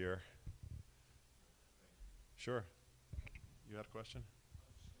about a year. Sure. You had a question?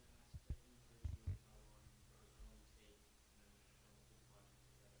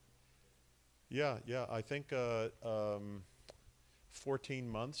 Yeah. I think 14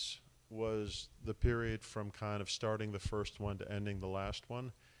 months was the period from kind of starting the first one to ending the last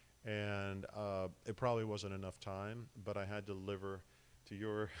one. And it probably wasn't enough time, but I had to deliver to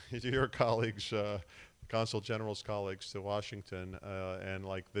your colleagues, Consul General's colleagues to Washington. And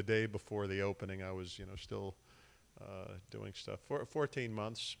like the day before the opening, I was, still doing stuff. 14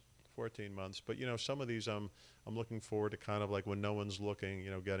 months. But some of these I'm looking forward to kind of like when no one's looking,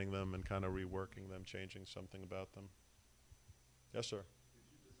 getting them and kind of reworking them, changing something about them. Yes, sir. Did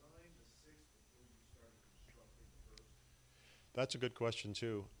you design the sixth before you started constructing the first? That's a good question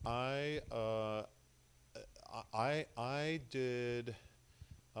too. I did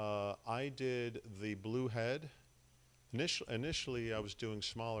the blue head. Initially, I was doing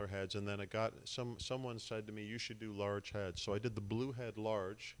smaller heads, and then someone said to me, "You should do large heads." So I did the blue head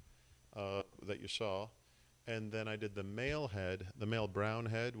large that you saw, and then I did the male head, the male brown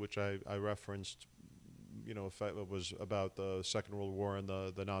head, which I referenced. If it was about the Second World War and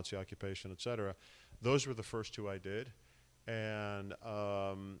the Nazi occupation, etc. Those were the first two I did. And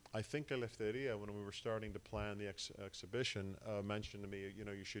I think Eleftheria, when we were starting to plan the exhibition, mentioned to me,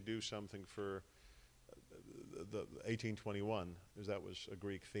 you should do something for the 1821, because that was a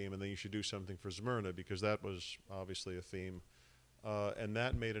Greek theme, and then you should do something for Smyrna, because that was obviously a theme. And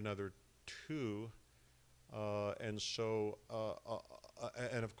that made another two. And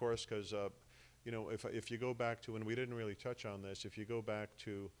of course, because if you go back to, and we didn't really touch on this, if you go back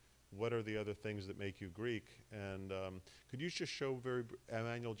to what are the other things that make you Greek, and could you just show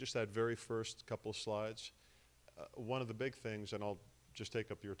Emmanuel, just that very first couple of slides? One of the big things, and I'll just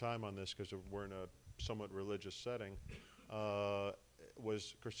take up your time on this because we're in a somewhat religious setting,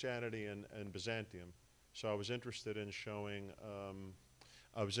 was Christianity and Byzantium. So I was interested in showing,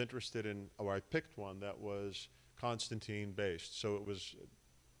 I picked one that was Constantine based. So it was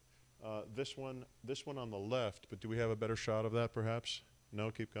this one on the left, but do we have a better shot of that perhaps? No,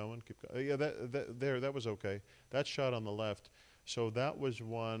 keep going. Yeah, that was okay. That shot on the left. So that was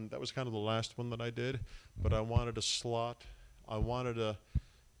kind of the last one that I did, but I wanted to slot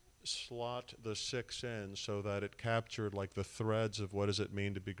the 6 in so that it captured like the threads of what does it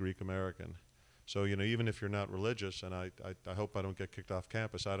mean to be Greek American. So even if you're not religious, and I hope I don't get kicked off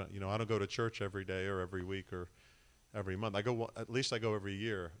campus. I don't go to church every day or every week or every month. At least I go every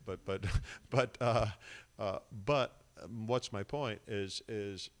year. But what's my point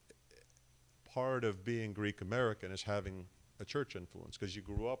is part of being Greek American is having a church influence because you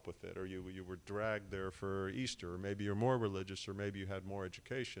grew up with it, or you were dragged there for Easter, or maybe you're more religious, or maybe you had more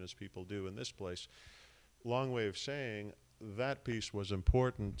education, as people do in this place. Long way of saying that piece was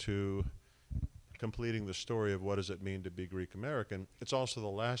important to completing the story of what does it mean to be Greek American. It's also the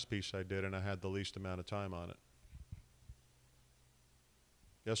last piece I did, and I had the least amount of time on it.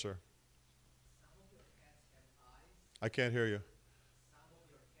 Yes, sir. Some of your cats have eyes. I can't hear you. Some of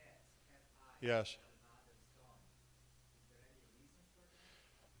your cats have eyes. Yes. And others don't. Is there any reason for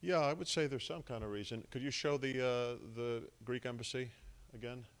that? Yeah, I would say there's some kind of reason. Could you show the Greek embassy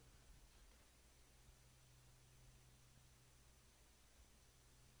again?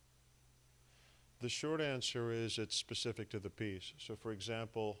 The short answer is it's specific to the piece. So, for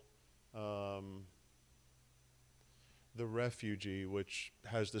example, the refugee, which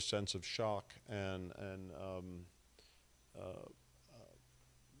has the sense of shock and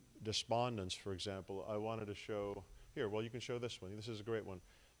despondence, for example, I wanted to show here. Well, you can show this one. This is a great one.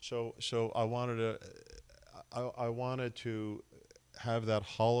 So I wanted to have that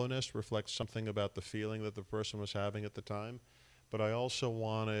hollowness reflect something about the feeling that the person was having at the time, but I also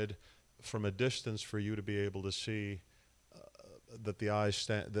wanted, from a distance, for you to be able to see that the eyes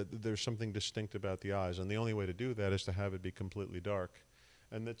that there's something distinct about the eyes, and the only way to do that is to have it be completely dark,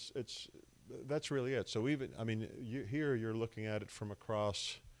 and that's really it. So even, I mean, here you're looking at it from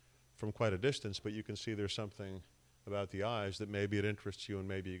quite a distance, but you can see there's something about the eyes that maybe it interests you and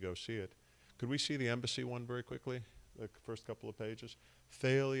maybe you go see it. Could we see the embassy one very quickly, the first couple of pages?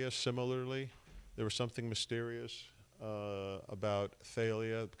 Thalia, similarly, there was something mysterious about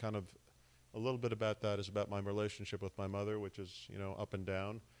Thalia, kind of a little bit about that is about my relationship with my mother, which is, you know, up and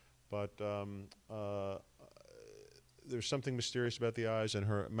down. But there's something mysterious about the eyes, and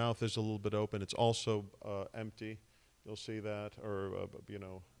her mouth is a little bit open. It's also empty. You'll see that, or, you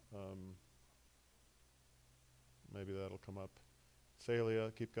know, maybe that'll come up.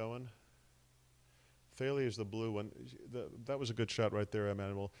 Thalia, keep going. Thalia is the blue one. That was a good shot right there,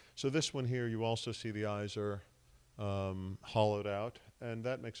 Emmanuel. So this one here, you also see the eyes are hollowed out, and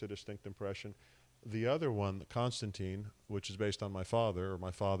that makes a distinct impression. The other one, Constantine, which is based on my father, or my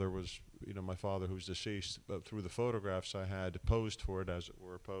father was, you know, my father who's deceased, but through the photographs I had posed for it, as it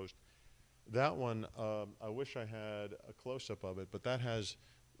were, posed. That one, I wish I had a close-up of it, but that has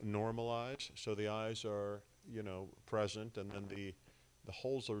normal eyes, so the eyes are, you know, present, and then the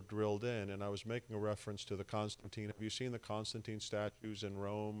holes are drilled in, and I was making a reference to the Constantine. Have you seen the Constantine statues in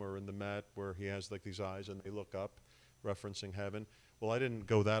Rome or in the Met where he has like these eyes and they look up, referencing heaven? Well, I didn't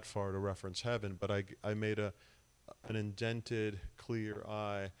go that far to reference heaven, but I made an indented, clear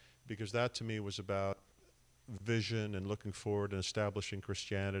eye, because that to me was about vision and looking forward and establishing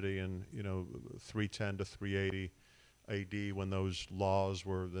Christianity in, you know, 310 to 380 AD, when those laws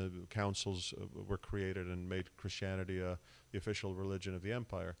were, the councils were created and made Christianity the official religion of the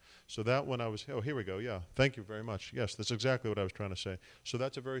empire. So that one I was, oh, here we go, yeah, thank you very much. Yes, that's exactly what I was trying to say. So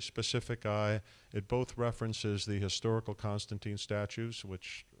that's a very specific eye. It both references the historical Constantine statues,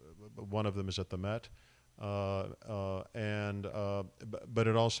 which one of them is at the Met, but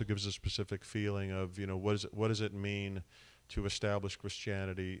it also gives a specific feeling of, you know, what does it mean to establish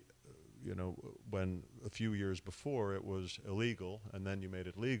Christianity, you know, when a few years before it was illegal, and then you made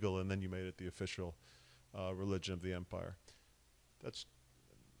it legal, and then you made it the official religion of the empire. That's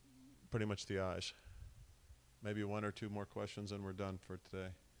pretty much the eyes. Maybe one or two more questions and we're done for today.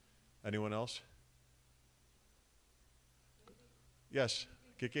 Anyone else? Yes,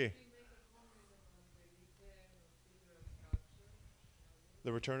 Kiki.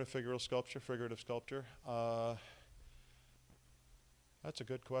 The return of figurative sculpture. That's a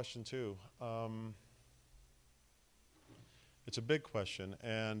good question too. It's a big question,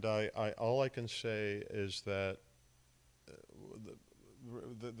 and all I can say is that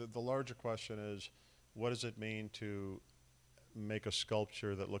the larger question is, what does it mean to make a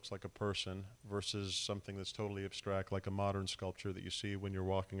sculpture that looks like a person versus something that's totally abstract, like a modern sculpture that you see when you're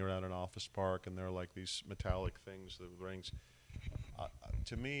walking around an office park and there are like these metallic things, the rings.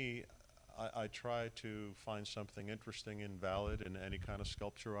 To me, I try to find something interesting and valid in any kind of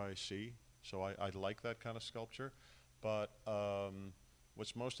sculpture I see. So I like that kind of sculpture. But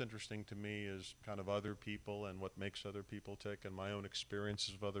what's most interesting to me is kind of other people and what makes other people tick, and my own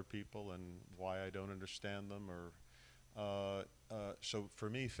experiences of other people and why I don't understand them. So for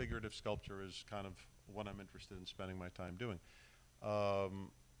me, figurative sculpture is kind of what I'm interested in spending my time doing.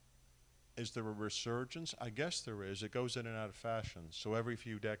 Is there a resurgence? I guess there is. It goes in and out of fashion. So every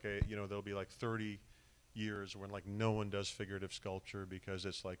few decades, you know, there'll be like 30 years when like no one does figurative sculpture because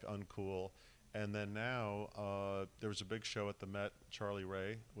it's like uncool. And then now there was a big show at the Met, Charlie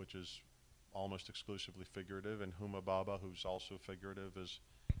Ray, which is almost exclusively figurative, and Huma Baba, who's also figurative, is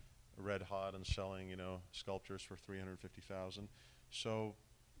red hot and selling, you know, sculptures for $350,000. So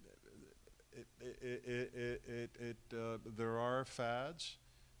there are fads.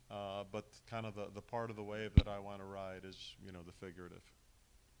 but kind of the part of the wave that I want to ride is, you know, the figurative.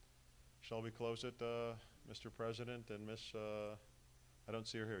 Shall we close it, Mr. President and Miss, I don't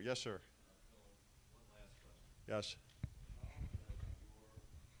see her here. Yes, sir. One last question. Yes. How has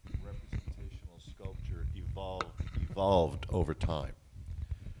your representational sculpture evolved over time?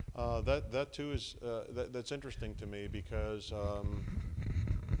 That too is, that's interesting to me because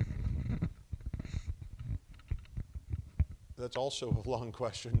that's also a long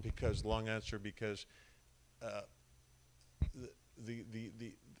question because, long answer because the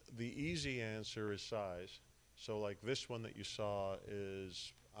easy answer is size. So like this one that you saw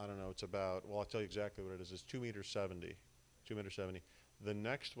is, I don't know, it's about, well, I'll tell you exactly what it is. It's 2.70 meters. The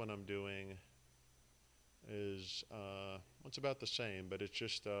next one I'm doing is, it's about the same, but it's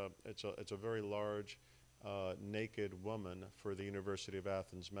just, it's a very large naked woman for the University of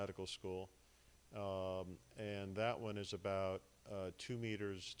Athens Medical School. And that one is about 2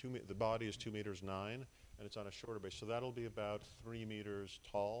 meters, the body is 2.9 meters, and it's on a shorter base. So that'll be about 3 meters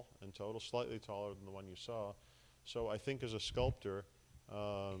tall in total, slightly taller than the one you saw. So I think as a sculptor,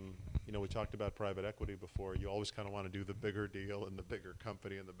 you know, we talked about private equity before. You always kind of want to do the bigger deal and the bigger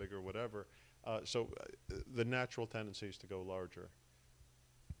company and the bigger whatever. So the natural tendency is to go larger.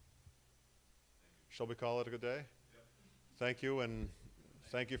 Shall we call it a good day? Yep. Thank you, and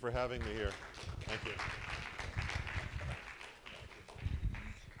thank you for having me here. Thank you.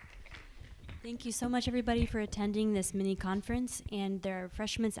 Thank you so much, everybody, for attending this mini conference. And there are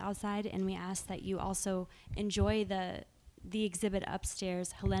refreshments outside, and we ask that you also enjoy the exhibit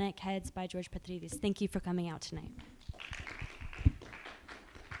upstairs, Hellenic Heads by George Petridis. Thank you for coming out tonight.